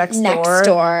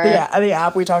 Nextdoor. Yeah, the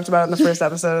app we talked about in the first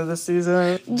episode of this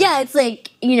season. Yeah, it's like,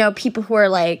 you know, people who are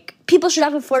like, people should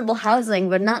have affordable housing,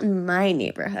 but not in my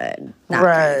neighborhood. That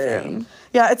kind of thing.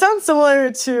 Yeah, it sounds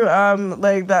similar to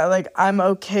like that, like I'm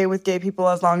okay with gay people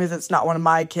as long as it's not one of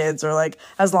my kids, or like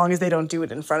as long as they don't do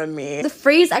it in front of me. The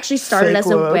phrase actually started Fake as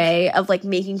woke. a way of like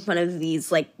making fun of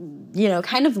these like, you know,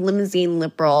 kind of limousine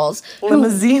liberals.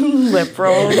 Limousine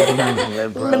liberals.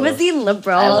 Limousine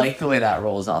liberals. I like the way that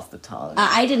rolls off the tongue.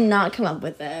 I did not come up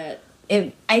with it.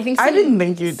 I think I didn't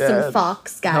think you did. Some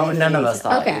Fox guys. No, none of us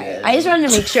thought you Okay, did. I just wanted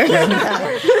to make sure.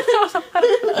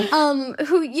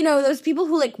 Who, you know, those people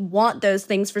who like want those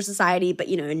things for society, but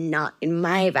you know, not in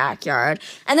my backyard.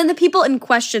 And then the people in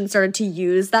question started to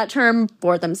use that term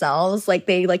for themselves, like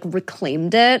they like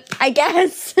reclaimed it, I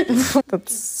guess.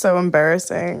 That's so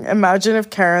embarrassing. Imagine if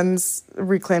Karens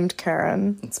reclaimed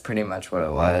Karen. It's pretty much what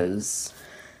it was.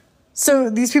 So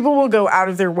these people will go out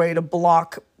of their way to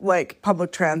block like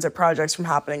public transit projects from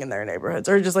happening in their neighborhoods,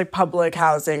 or just like public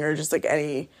housing, or just like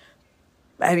any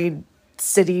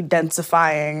city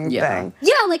densifying thing.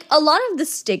 Yeah, like a lot of the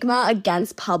stigma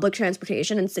against public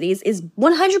transportation in cities is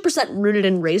 100% rooted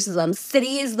in racism.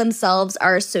 Cities themselves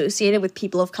are associated with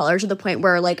people of color to the point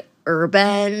where like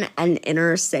urban and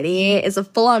inner city is a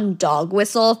full-on dog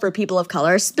whistle for people of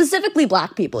color, specifically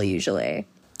Black people usually.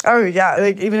 Oh yeah,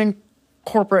 like even in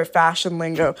corporate fashion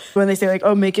lingo, when they say like,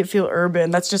 oh, make it feel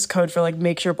urban, that's just code for like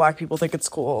make sure Black people think it's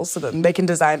cool so that they can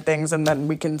design things and then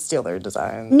we can steal their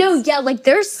designs. No, yeah, like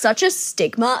there's such a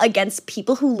stigma against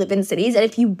people who live in cities, and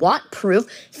if you want proof,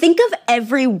 think of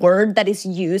every word that is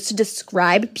used to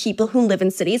describe people who live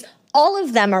in cities. All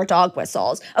of them are dog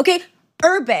whistles, okay?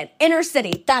 Urban, inner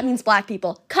city, that means Black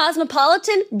people.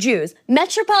 Cosmopolitan, Jews.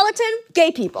 Metropolitan,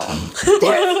 gay people. There's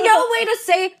no way to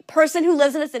say person who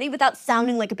lives in a city without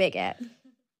sounding like a bigot.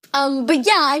 But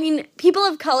yeah, I mean, people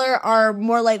of color are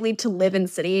more likely to live in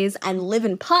cities and live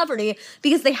in poverty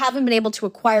because they haven't been able to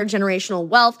acquire generational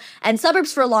wealth, and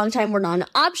suburbs for a long time were not an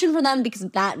option for them because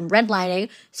of that and redlining.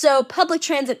 So public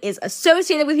transit is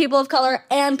associated with people of color,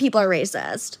 and people are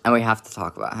racist. And we have to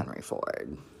talk about Henry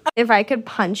Ford. If I could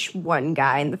punch one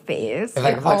guy in the face, If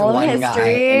I could punch one guy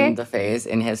in the face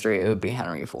in history, it would be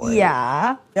Henry Ford.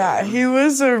 Yeah. Yeah, he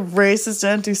was a racist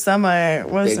anti-Semite,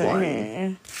 wasn't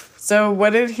he? So what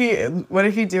did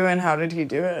he do and how did he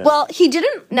do it? Well, he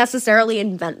didn't necessarily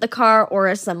invent the car or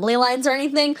assembly lines or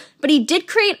anything, but he did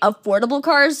create affordable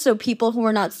cars so people who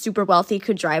were not super wealthy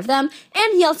could drive them,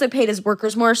 and he also paid his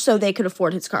workers more so they could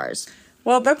afford his cars.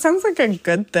 Well, that sounds like a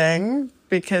good thing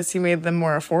because he made them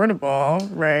more affordable,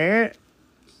 right?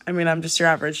 I mean, I'm just your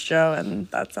average Joe, and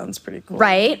that sounds pretty cool.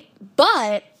 Right?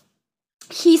 But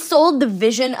he sold the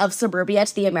vision of suburbia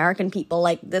to the American people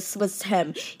like this was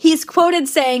him. He's quoted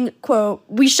saying, quote,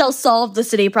 "We shall solve the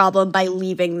city problem by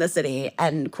leaving the city,"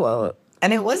 end quote.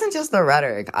 And it wasn't just the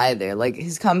rhetoric either. Like,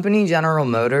 his company, General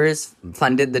Motors,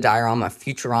 funded the diorama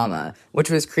Futurama, which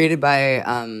was created by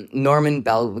Norman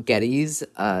Bell Geddes.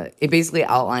 It basically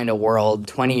outlined a world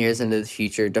 20 years into the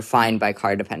future defined by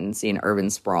car dependency and urban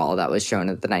sprawl that was shown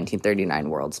at the 1939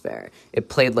 World's Fair. It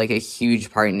played, like, a huge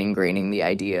part in ingraining the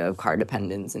idea of car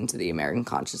dependence into the American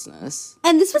consciousness.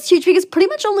 And this was huge because pretty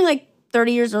much only,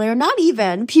 30 years earlier, not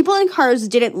even, people in cars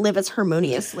didn't live as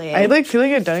harmoniously. I feel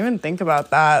like I don't even think about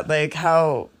that, like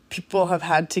how people have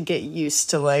had to get used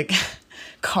to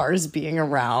cars being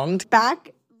around.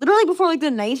 Back literally before the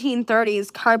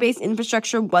 1930s, car-based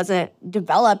infrastructure wasn't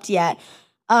developed yet.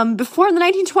 Before the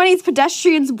 1920s,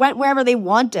 pedestrians went wherever they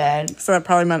wanted. So that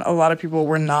probably meant a lot of people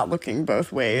were not looking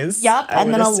both ways. Yep,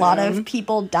 and then a lot of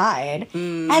people died.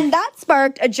 And that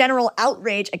sparked a general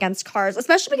outrage against cars,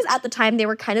 especially because at the time they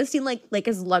were kind of seen like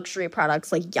as luxury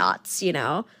products, like yachts, you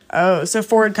know? Oh, so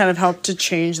Ford kind of helped to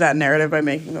change that narrative by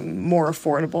making them more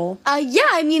affordable. Yeah,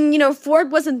 I mean, Ford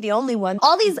wasn't the only one.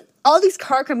 All these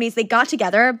car companies, they got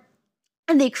together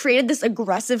and they created this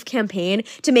aggressive campaign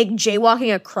to make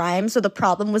jaywalking a crime, so the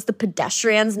problem was the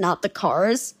pedestrians, not the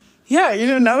cars.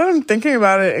 Yeah, now that I'm thinking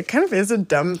about it, it kind of is a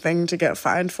dumb thing to get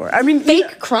fined for. I mean,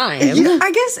 Fake crime.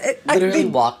 I guess Literally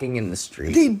walking in the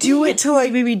street. They do it to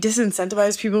maybe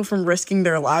disincentivize people from risking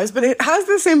their lives, but it has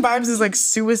the same vibes as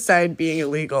suicide being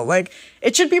illegal.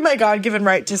 It should be my God-given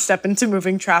right to step into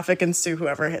moving traffic and sue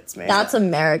whoever hits me. That's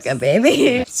America,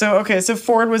 baby. So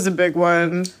Ford was a big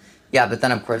one. Yeah, but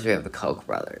then of course we have the Koch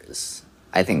brothers.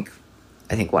 I think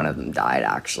one of them died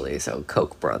actually, so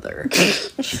Koch brother.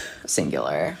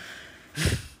 Singular.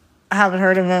 I haven't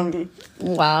heard of him.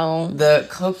 Wow. The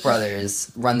Koch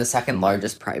brothers run the second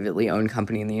largest privately owned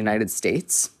company in the United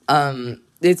States.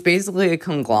 It's basically a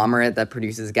conglomerate that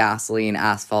produces gasoline,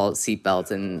 asphalt,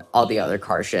 seatbelts, and all the other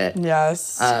car shit.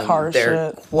 Yes,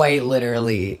 They're quite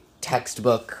literally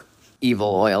textbook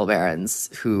evil oil barons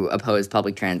who oppose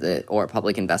public transit or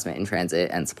public investment in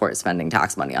transit and support spending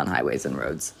tax money on highways and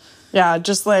roads. Yeah,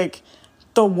 just the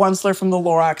Onceler from the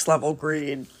Lorax level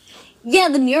greed. Yeah,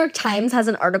 the New York Times has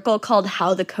an article called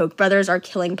How the Koch brothers Are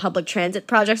Killing Public Transit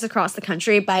Projects Across the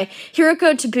Country by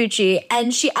Hiroko Tabuchi,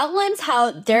 and she outlines how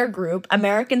their group,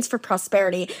 Americans for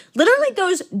Prosperity, literally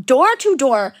goes door to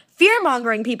door,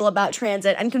 fear-mongering people about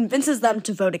transit and convinces them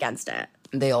to vote against it.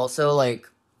 They also,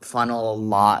 funnel a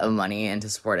lot of money into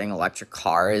supporting electric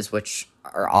cars, which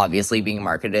are obviously being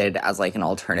marketed as, an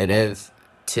alternative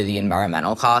to the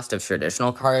environmental cost of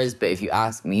traditional cars. But if you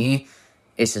ask me,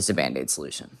 it's just a Band-Aid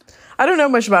solution. I don't know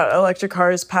much about electric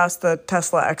cars past the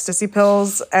Tesla ecstasy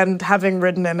pills, and having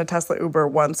ridden in a Tesla Uber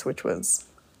once, which was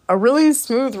a really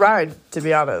smooth ride, to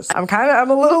be honest. I'm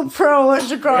a little pro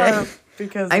electric car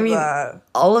because of that.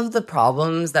 All of the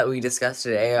problems that we discussed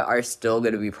today are still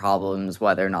going to be problems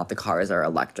whether or not the cars are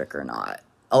electric or not.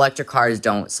 Electric cars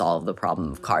don't solve the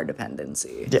problem of car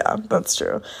dependency. Yeah, that's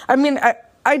true. I mean,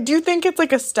 I do think it's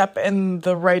a step in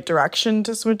the right direction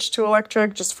to switch to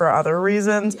electric just for other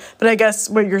reasons. But I guess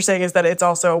what you're saying is that it's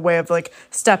also a way of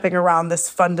stepping around this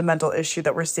fundamental issue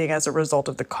that we're seeing as a result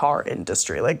of the car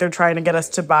industry. They're trying to get us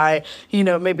to buy,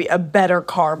 maybe a better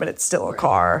car, but it's still a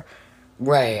car.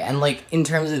 Right. And in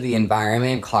terms of the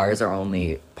environment, cars are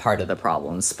only part of the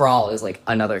problem. Sprawl is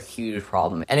another huge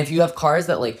problem. And if you have cars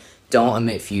that don't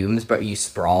emit fumes, but you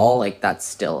sprawl, that's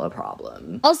still a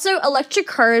problem. Also, electric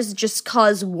cars just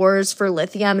cause wars for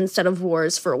lithium instead of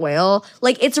wars for oil.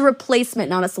 It's a replacement,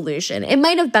 not a solution. It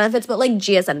might have benefits, but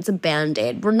Gia said, it's a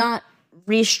Band-Aid. We're not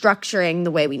restructuring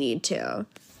the way we need to.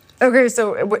 Okay,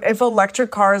 so if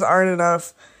electric cars aren't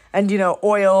enough, and,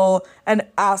 oil and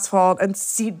asphalt and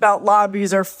seatbelt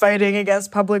lobbies are fighting against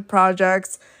public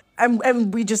projects,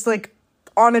 and we just,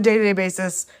 on a day-to-day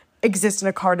basis exist in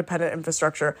a car-dependent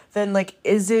infrastructure, then, like,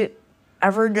 is it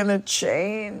ever gonna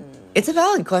change? It's a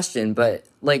valid question, but,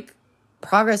 like,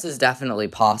 progress is definitely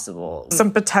possible.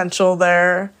 Some potential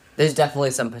there. There's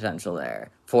definitely some potential there,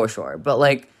 for sure. But,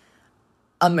 like,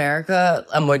 America,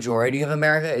 a majority of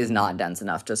America is not dense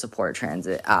enough to support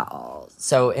transit at all.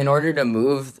 So in order to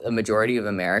move a majority of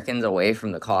Americans away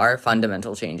from the car,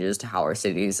 fundamental changes to how our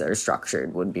cities are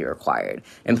structured would be required.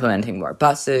 Implementing more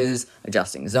buses,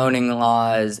 adjusting zoning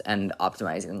laws, and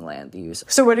optimizing land use.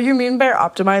 So what do you mean by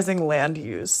optimizing land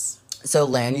use? So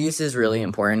land use is really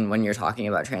important when you're talking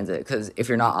about transit, because if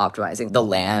you're not optimizing the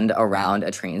land around a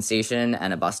train station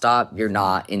and a bus stop, you're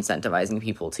not incentivizing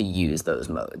people to use those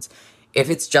modes. If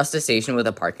it's just a station with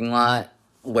a parking lot,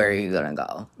 where are you going to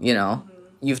go? You know?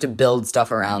 You have to build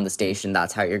stuff around the station.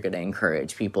 That's how you're going to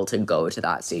encourage people to go to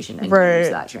that station and use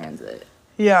that transit.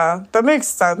 Yeah, that makes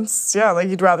sense. Yeah, like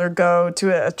you'd rather go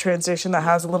to a train station that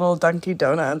has a little Dunkin'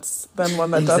 Donuts than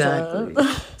one that doesn't.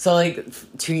 So, like,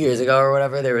 2 years ago or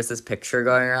whatever, there was this picture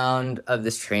going around of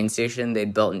this train station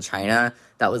they'd built in China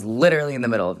that was literally in the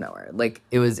middle of nowhere. Like,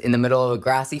 it was in the middle of a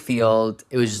grassy field.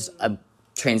 It was just a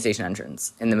train station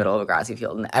entrance in the middle of a grassy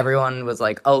field, and everyone was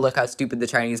like, oh, look how stupid the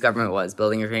Chinese government was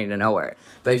building a train to nowhere.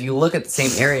 But if you look at the same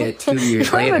area 2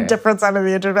 years later, a different side of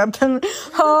the internet than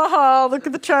look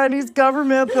at the Chinese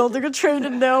government building a train to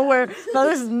nowhere.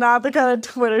 That is not the kind of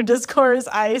Twitter discourse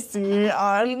I see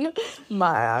on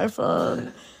my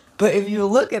iPhone. But if you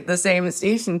look at the same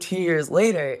station 2 years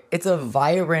later, it's a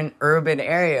vibrant urban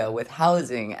area with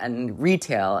housing and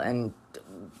retail and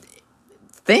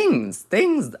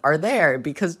things are there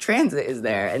because transit is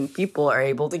there, and people are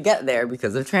able to get there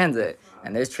because of transit,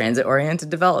 and there's transit-oriented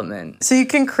development. So you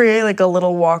can create like a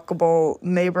little walkable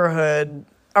neighborhood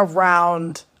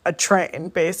around a train,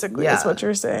 basically, is what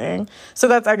you're saying.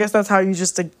 So I guess that's how you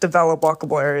just like, develop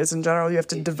walkable areas in general. You have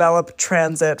to develop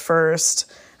transit first,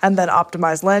 and then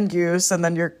optimize land use, and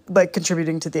then you're like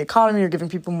contributing to the economy. You're giving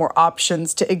people more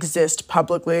options to exist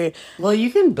publicly. Well,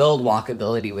 you can build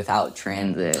walkability without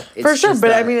transit. For sure,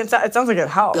 but I mean, it sounds like it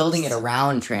helps. Building it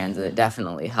around transit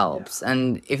definitely helps. Yeah.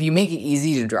 And if you make it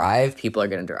easy to drive, people are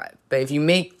going to drive. But if you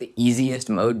make the easiest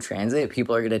mode transit,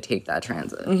 people are going to take that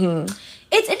transit. Mm-hmm.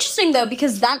 It's interesting, though,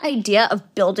 because that idea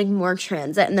of building more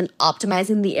transit and then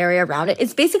optimizing the area around it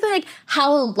is basically like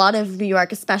how a lot of New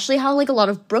York, especially how like a lot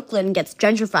of Brooklyn gets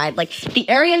gentrified. Like the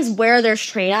areas where there's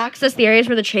train access, the areas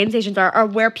where the train stations are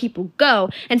where people go.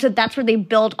 And so that's where they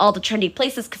build all the trendy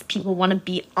places because people want to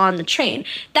be on the train.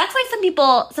 That's why some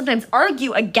people sometimes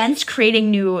argue against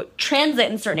creating new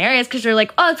transit in certain areas because they're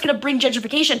like, oh, it's going to bring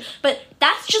gentrification. But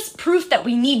that's just proof that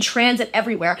we need transit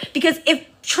everywhere. Because if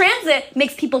transit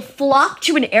makes people flock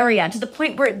to an area to the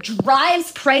point where it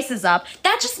drives prices up,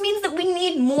 that just means that we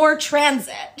need more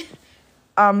transit.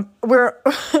 We're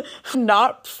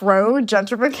not pro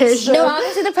gentrification. No,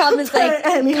 obviously the problem is like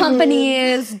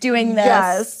companies doing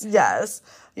this. Yes.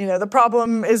 You know, the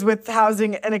problem is with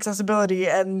housing and accessibility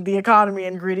and the economy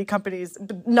and greedy companies,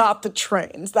 but not the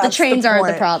trains. The trains aren't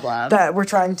the problem that we're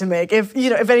trying to make. If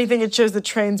anything, it shows that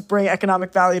trains bring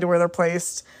economic value to where they're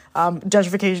placed.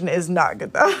 Gentrification is not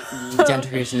good, though.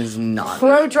 Gentrification is not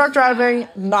pro truck driving,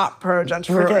 not pro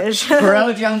gentrification.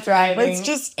 Pro drunk driving. Let's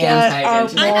just I'm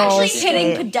actually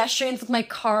hitting pedestrians with my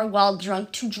car while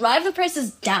drunk to drive the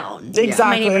prices down.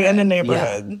 Exactly, in the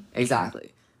neighborhood. Yeah,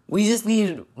 exactly. We just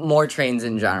need more trains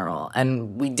in general,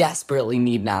 and we desperately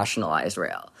need nationalized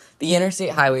rail. The interstate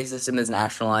highway system is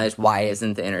nationalized. Why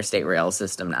isn't the interstate rail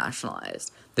system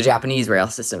nationalized? The Japanese rail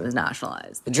system is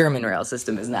nationalized. The German rail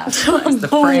system is nationalized.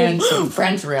 The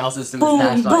French rail system is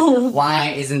nationalized.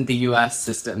 Why isn't the U.S.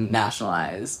 system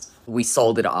nationalized? We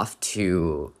sold it off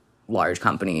to large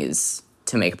companies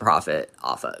to make a profit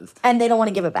off of. And they don't want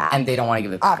to give it back.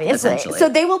 Obviously. So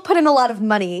they will put in a lot of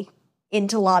money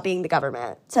into lobbying the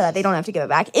government so that they don't have to give it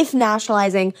back if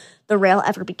nationalizing the rail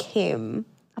ever became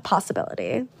a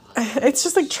possibility. It's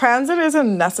just like transit is a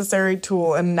necessary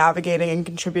tool in navigating and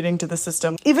contributing to the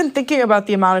system. Even thinking about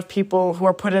the amount of people who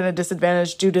are put at a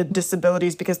disadvantage due to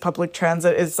disabilities because public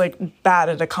transit is like bad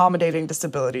at accommodating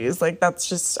disabilities. Like that's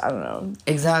just, I don't know.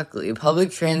 Exactly.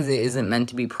 Public transit isn't meant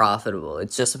to be profitable.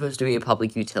 It's just supposed to be a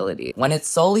public utility. When it's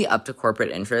solely up to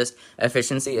corporate interest,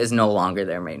 efficiency is no longer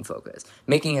their main focus.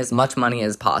 Making as much money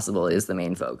as possible is the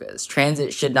main focus.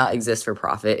 Transit should not exist for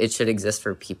profit. It should exist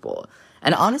for people.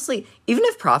 And honestly, even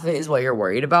if profit is what you're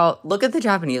worried about, look at the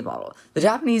Japanese model. The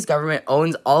Japanese government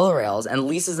owns all the rails and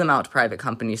leases them out to private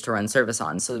companies to run service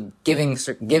on, so giving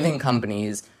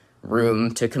companies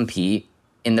room to compete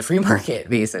in the free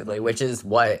market, basically, which is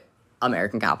what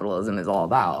American capitalism is all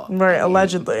about. Right,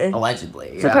 allegedly.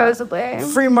 Allegedly. Yeah. Supposedly.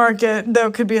 Free market,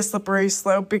 though, could be a slippery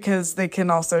slope because they can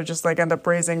also just like end up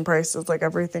raising prices like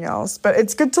everything else. But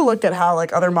it's good to look at how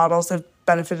like other models have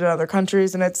benefited other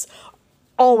countries, and it's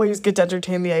always good to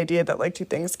entertain the idea that like two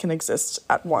things can exist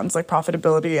at once, like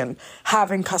profitability and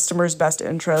having customers' best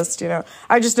interest. You know,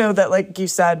 I just know that, like you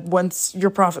said, once you're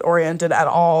profit oriented at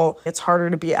all, it's harder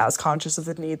to be as conscious of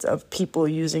the needs of people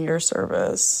using your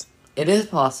service. It is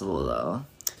possible, though.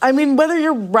 I mean, whether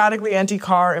you're radically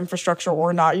anti-car infrastructure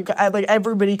or not, like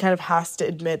everybody kind of has to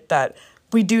admit that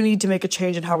we do need to make a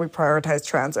change in how we prioritize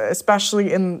transit,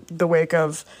 especially in the wake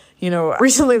of, you know,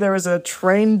 recently there was a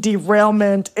train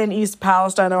derailment in East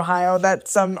Palestine, Ohio, that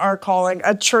some are calling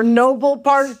a Chernobyl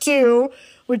Part 2,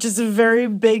 which is a very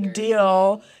big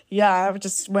deal. Yeah, it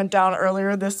just went down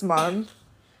earlier this month.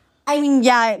 I mean,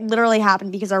 yeah, it literally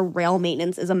happened because our rail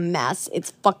maintenance is a mess.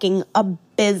 It's fucking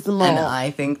abysmal. And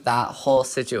I think that whole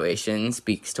situation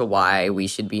speaks to why we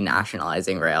should be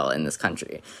nationalizing rail in this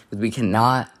country. Because we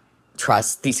cannot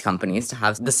trust these companies to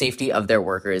have the safety of their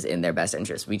workers in their best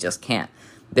interest. We just can't.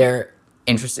 Their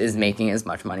interest is making as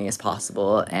much money as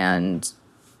possible, and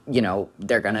you know,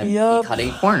 they're gonna be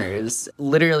cutting corners.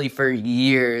 Literally for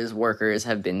years, workers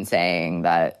have been saying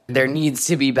that there needs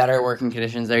to be better working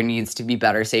conditions, there needs to be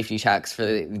better safety checks for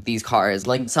these cars.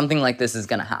 Like, something like this is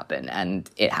gonna happen, and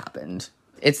it happened.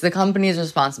 It's the company's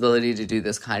responsibility to do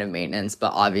this kind of maintenance,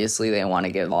 but obviously they want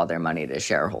to give all their money to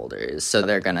shareholders, so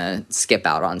they're gonna skip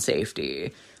out on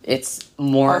safety. It's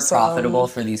more profitable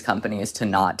for these companies to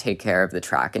not take care of the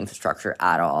track infrastructure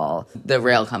at all. The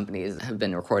rail companies have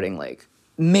been recording, like,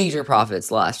 major profits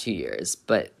the last 2 years,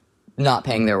 but not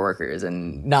paying their workers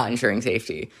and not ensuring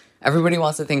safety. Everybody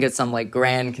wants to think it's some, like,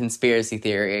 grand conspiracy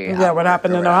theory. Yeah, what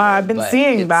happened in Ohio? I've been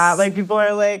seeing that. Like, people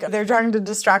are like, they're trying to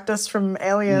distract us from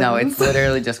aliens. No, it's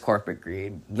literally just corporate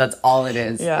greed. That's all it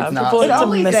is. Yeah, it's people like to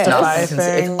mystify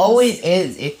things. It always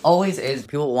is. It always is.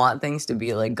 People want things to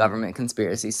be, like, government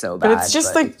conspiracy so bad. But it's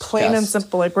just, like, plain and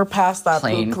simple. Like, we're past that.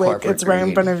 Plain like, it's right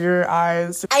in front of your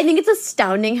eyes. I think it's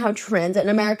astounding how transit in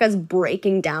America is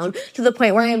breaking down to the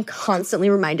point where I am constantly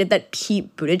reminded that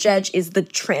Pete Buttigieg is the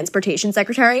transportation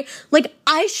secretary. Like,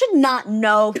 I should not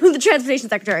know who the transportation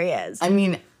secretary is. I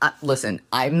mean, listen,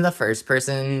 I'm the first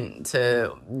person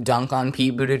to dunk on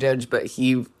Pete Buttigieg, but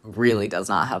he really does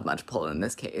not have much pull in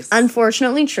this case.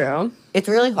 Unfortunately true. It's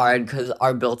really hard because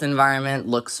our built environment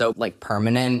looks so, like,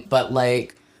 permanent, but,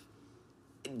 like,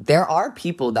 there are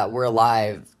people that were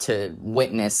alive to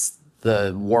witness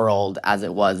the world as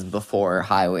it was before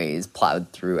highways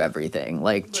plowed through everything.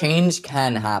 Like, change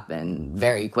can happen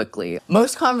very quickly.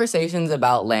 Most conversations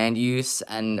about land use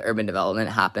and urban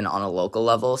development happen on a local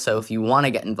level, so if you want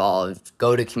to get involved,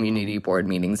 go to community board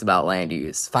meetings about land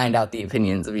use. Find out the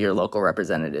opinions of your local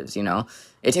representatives, you know?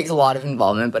 It takes a lot of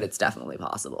involvement, but it's definitely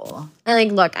possible. And,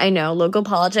 like, look, I know local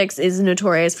politics is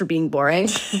notorious for being boring,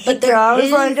 but there I was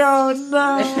is... like, oh,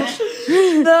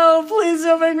 no. No, please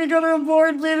don't make me go to a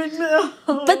board meeting now.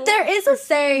 But there is a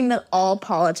saying that all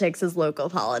politics is local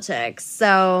politics,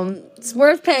 so it's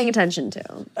worth paying attention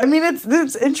to. I mean,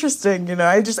 it's interesting, you know.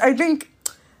 I think,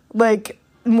 like,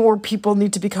 more people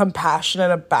need to become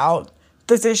passionate about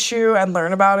this issue and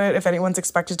learn about it if anyone's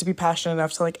expected to be passionate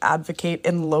enough to, like, advocate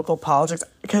in local politics,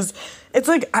 because it's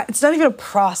like, it's not even a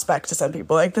prospect to some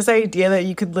people. Like, this idea that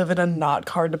you could live in a not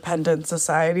car dependent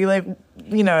society, like,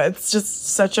 you know, it's just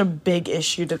such a big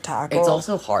issue to tackle. It's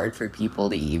also hard for people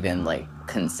to even, like,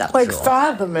 conceptualize. Like,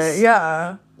 fathom it,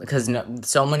 yeah. Because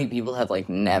so many people have, like,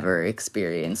 never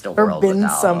experienced a world or been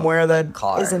without somewhere that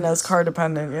cars. isn't as car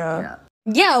dependent, yeah.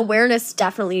 Yeah, awareness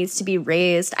definitely needs to be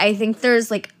raised. I think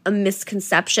there's, like, a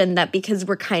misconception that because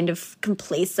we're kind of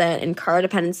complacent in car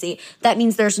dependency, that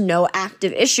means there's no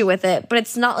active issue with it. But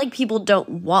it's not like people don't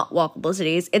want walkable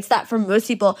cities. It's that for most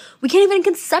people, we can't even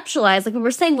conceptualize, like we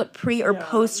were saying, what pre or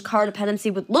post car dependency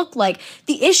would look like.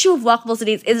 The issue of walkable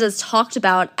cities is as talked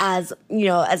about as, you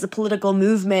know, as a political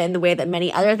movement in the way that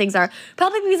many other things are.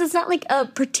 Probably because it's not, like, a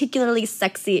particularly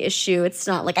sexy issue. It's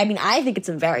not, like, I mean, I think it's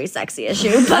a very sexy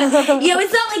issue, but, you know,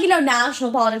 it's not like, you know,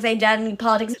 national politics, identity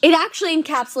politics. It actually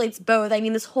encapsulates both. I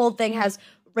mean, this whole thing has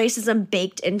racism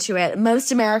baked into it.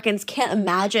 Most Americans can't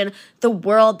imagine the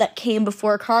world that came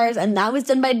before cars, and that was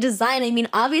done by design. I mean,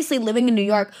 obviously, living in New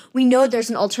York, we know there's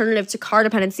an alternative to car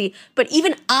dependency, but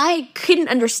even I couldn't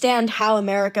understand how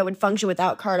America would function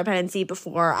without car dependency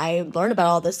before I learned about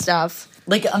all this stuff.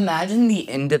 Like, imagine the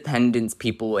independence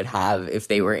people would have if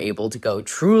they were able to go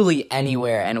truly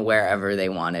anywhere and wherever they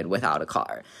wanted without a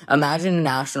car. Imagine a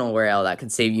national rail that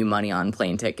could save you money on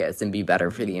plane tickets and be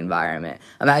better for the environment.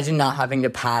 Imagine not having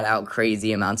to pad out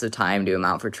crazy amounts of time to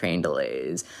amount for train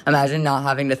delays. Imagine not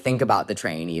having to think about the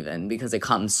train even because it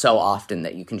comes so often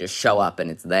that you can just show up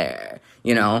and it's there,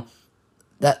 you know?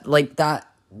 That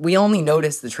we only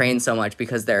notice the train so much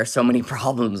because there are so many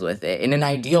problems with it. In an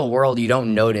ideal world, you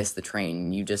don't notice the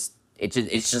train.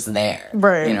 It's just there.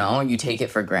 Right. You know, you take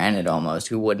it for granted almost.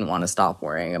 Who wouldn't want to stop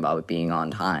worrying about being on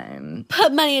time?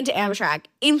 Put money into Amtrak,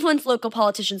 influence local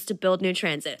politicians to build new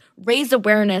transit, raise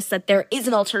awareness that there is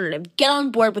an alternative, get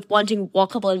on board with wanting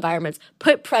walkable environments,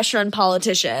 put pressure on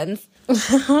politicians.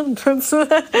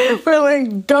 We're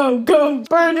like, go,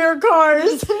 burn your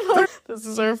cars. This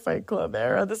is our Fight Club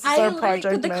era. This is our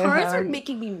Project But the Mayhem. cars are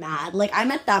making me mad. Like, I'm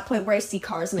at that point where I see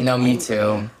cars and No, me angry.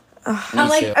 too. I'm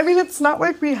like, I mean, it's not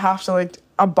like we have to like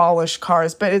abolish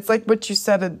cars, but it's like what you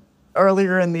said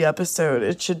earlier in the episode.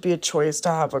 It should be a choice to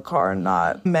have a car,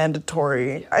 not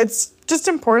mandatory. It's just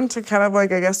important to kind of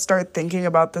like, I guess, start thinking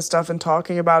about this stuff and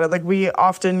talking about it. Like, we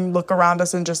often look around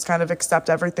us and just kind of accept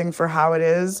everything for how it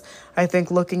is. I think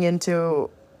looking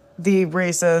into the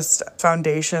racist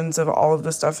foundations of all of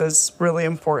this stuff is really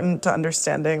important to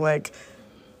understanding like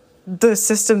the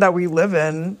system that we live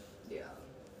in.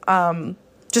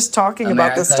 Just talking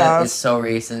about this stuff. America is so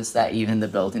racist that even the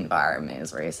built environment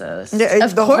is racist. Yeah,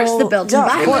 of course the built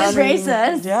environment is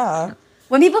racist. Yeah.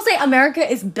 When people say America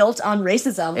is built on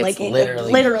racism, It's like it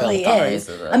literally built on is.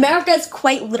 racism. America is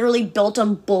quite literally built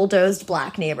on bulldozed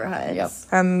black neighborhoods. Yep.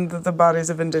 And the bodies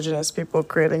of indigenous people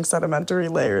creating sedimentary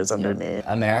layers underneath.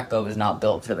 America was not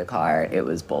built for the car. It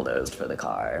was bulldozed for the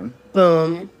car.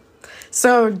 Boom.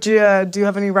 So, Gia, do you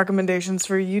have any recommendations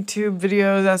for YouTube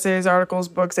videos, essays, articles,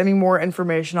 books, any more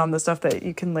information on the stuff that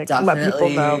you can like let people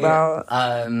know about?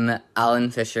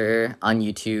 Alan Fisher on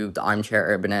YouTube, The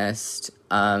Armchair Urbanist,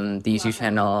 the YouTube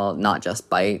channel Not Just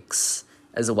Bikes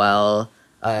as well.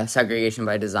 Segregation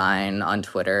by Design on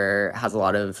Twitter has a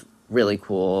lot of really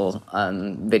cool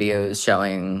videos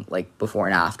showing like before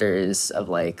and afters of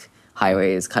like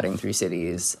highways cutting through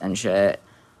cities and shit.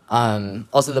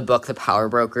 Also the book The Power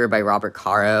Broker by Robert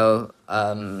Caro,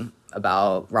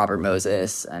 about Robert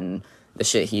Moses and the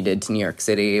shit he did to New York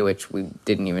City, which we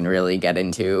didn't even really get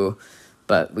into,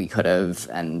 but we could have,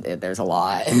 and there's a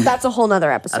lot. That's a whole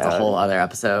nother episode. That's a whole other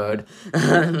episode.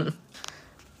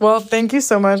 Well, thank you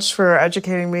so much for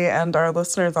educating me and our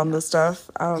listeners on this stuff.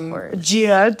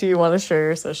 Gia, do you want to share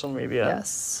your social media?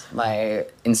 Yes. My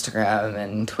Instagram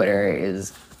and Twitter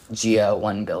is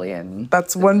Gia1billion.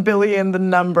 That's 1 billion, the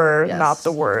number, Yes. not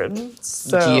the word.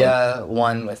 So,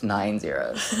 Gia1 with 9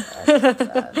 zeros.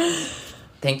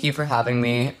 Thank you for having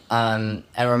me. And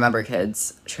remember,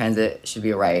 kids, transit should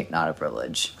be a right, not a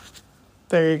privilege.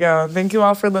 there you go. Thank you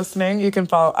all for listening. You can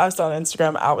follow us on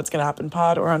Instagram at What's Gonna Happen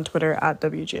Pod or on Twitter at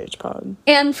WGHPod.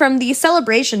 And from the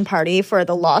celebration party for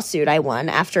the lawsuit I won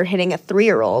after hitting a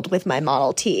 3-year-old with my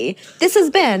Model T, this has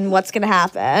been What's Gonna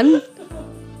Happen.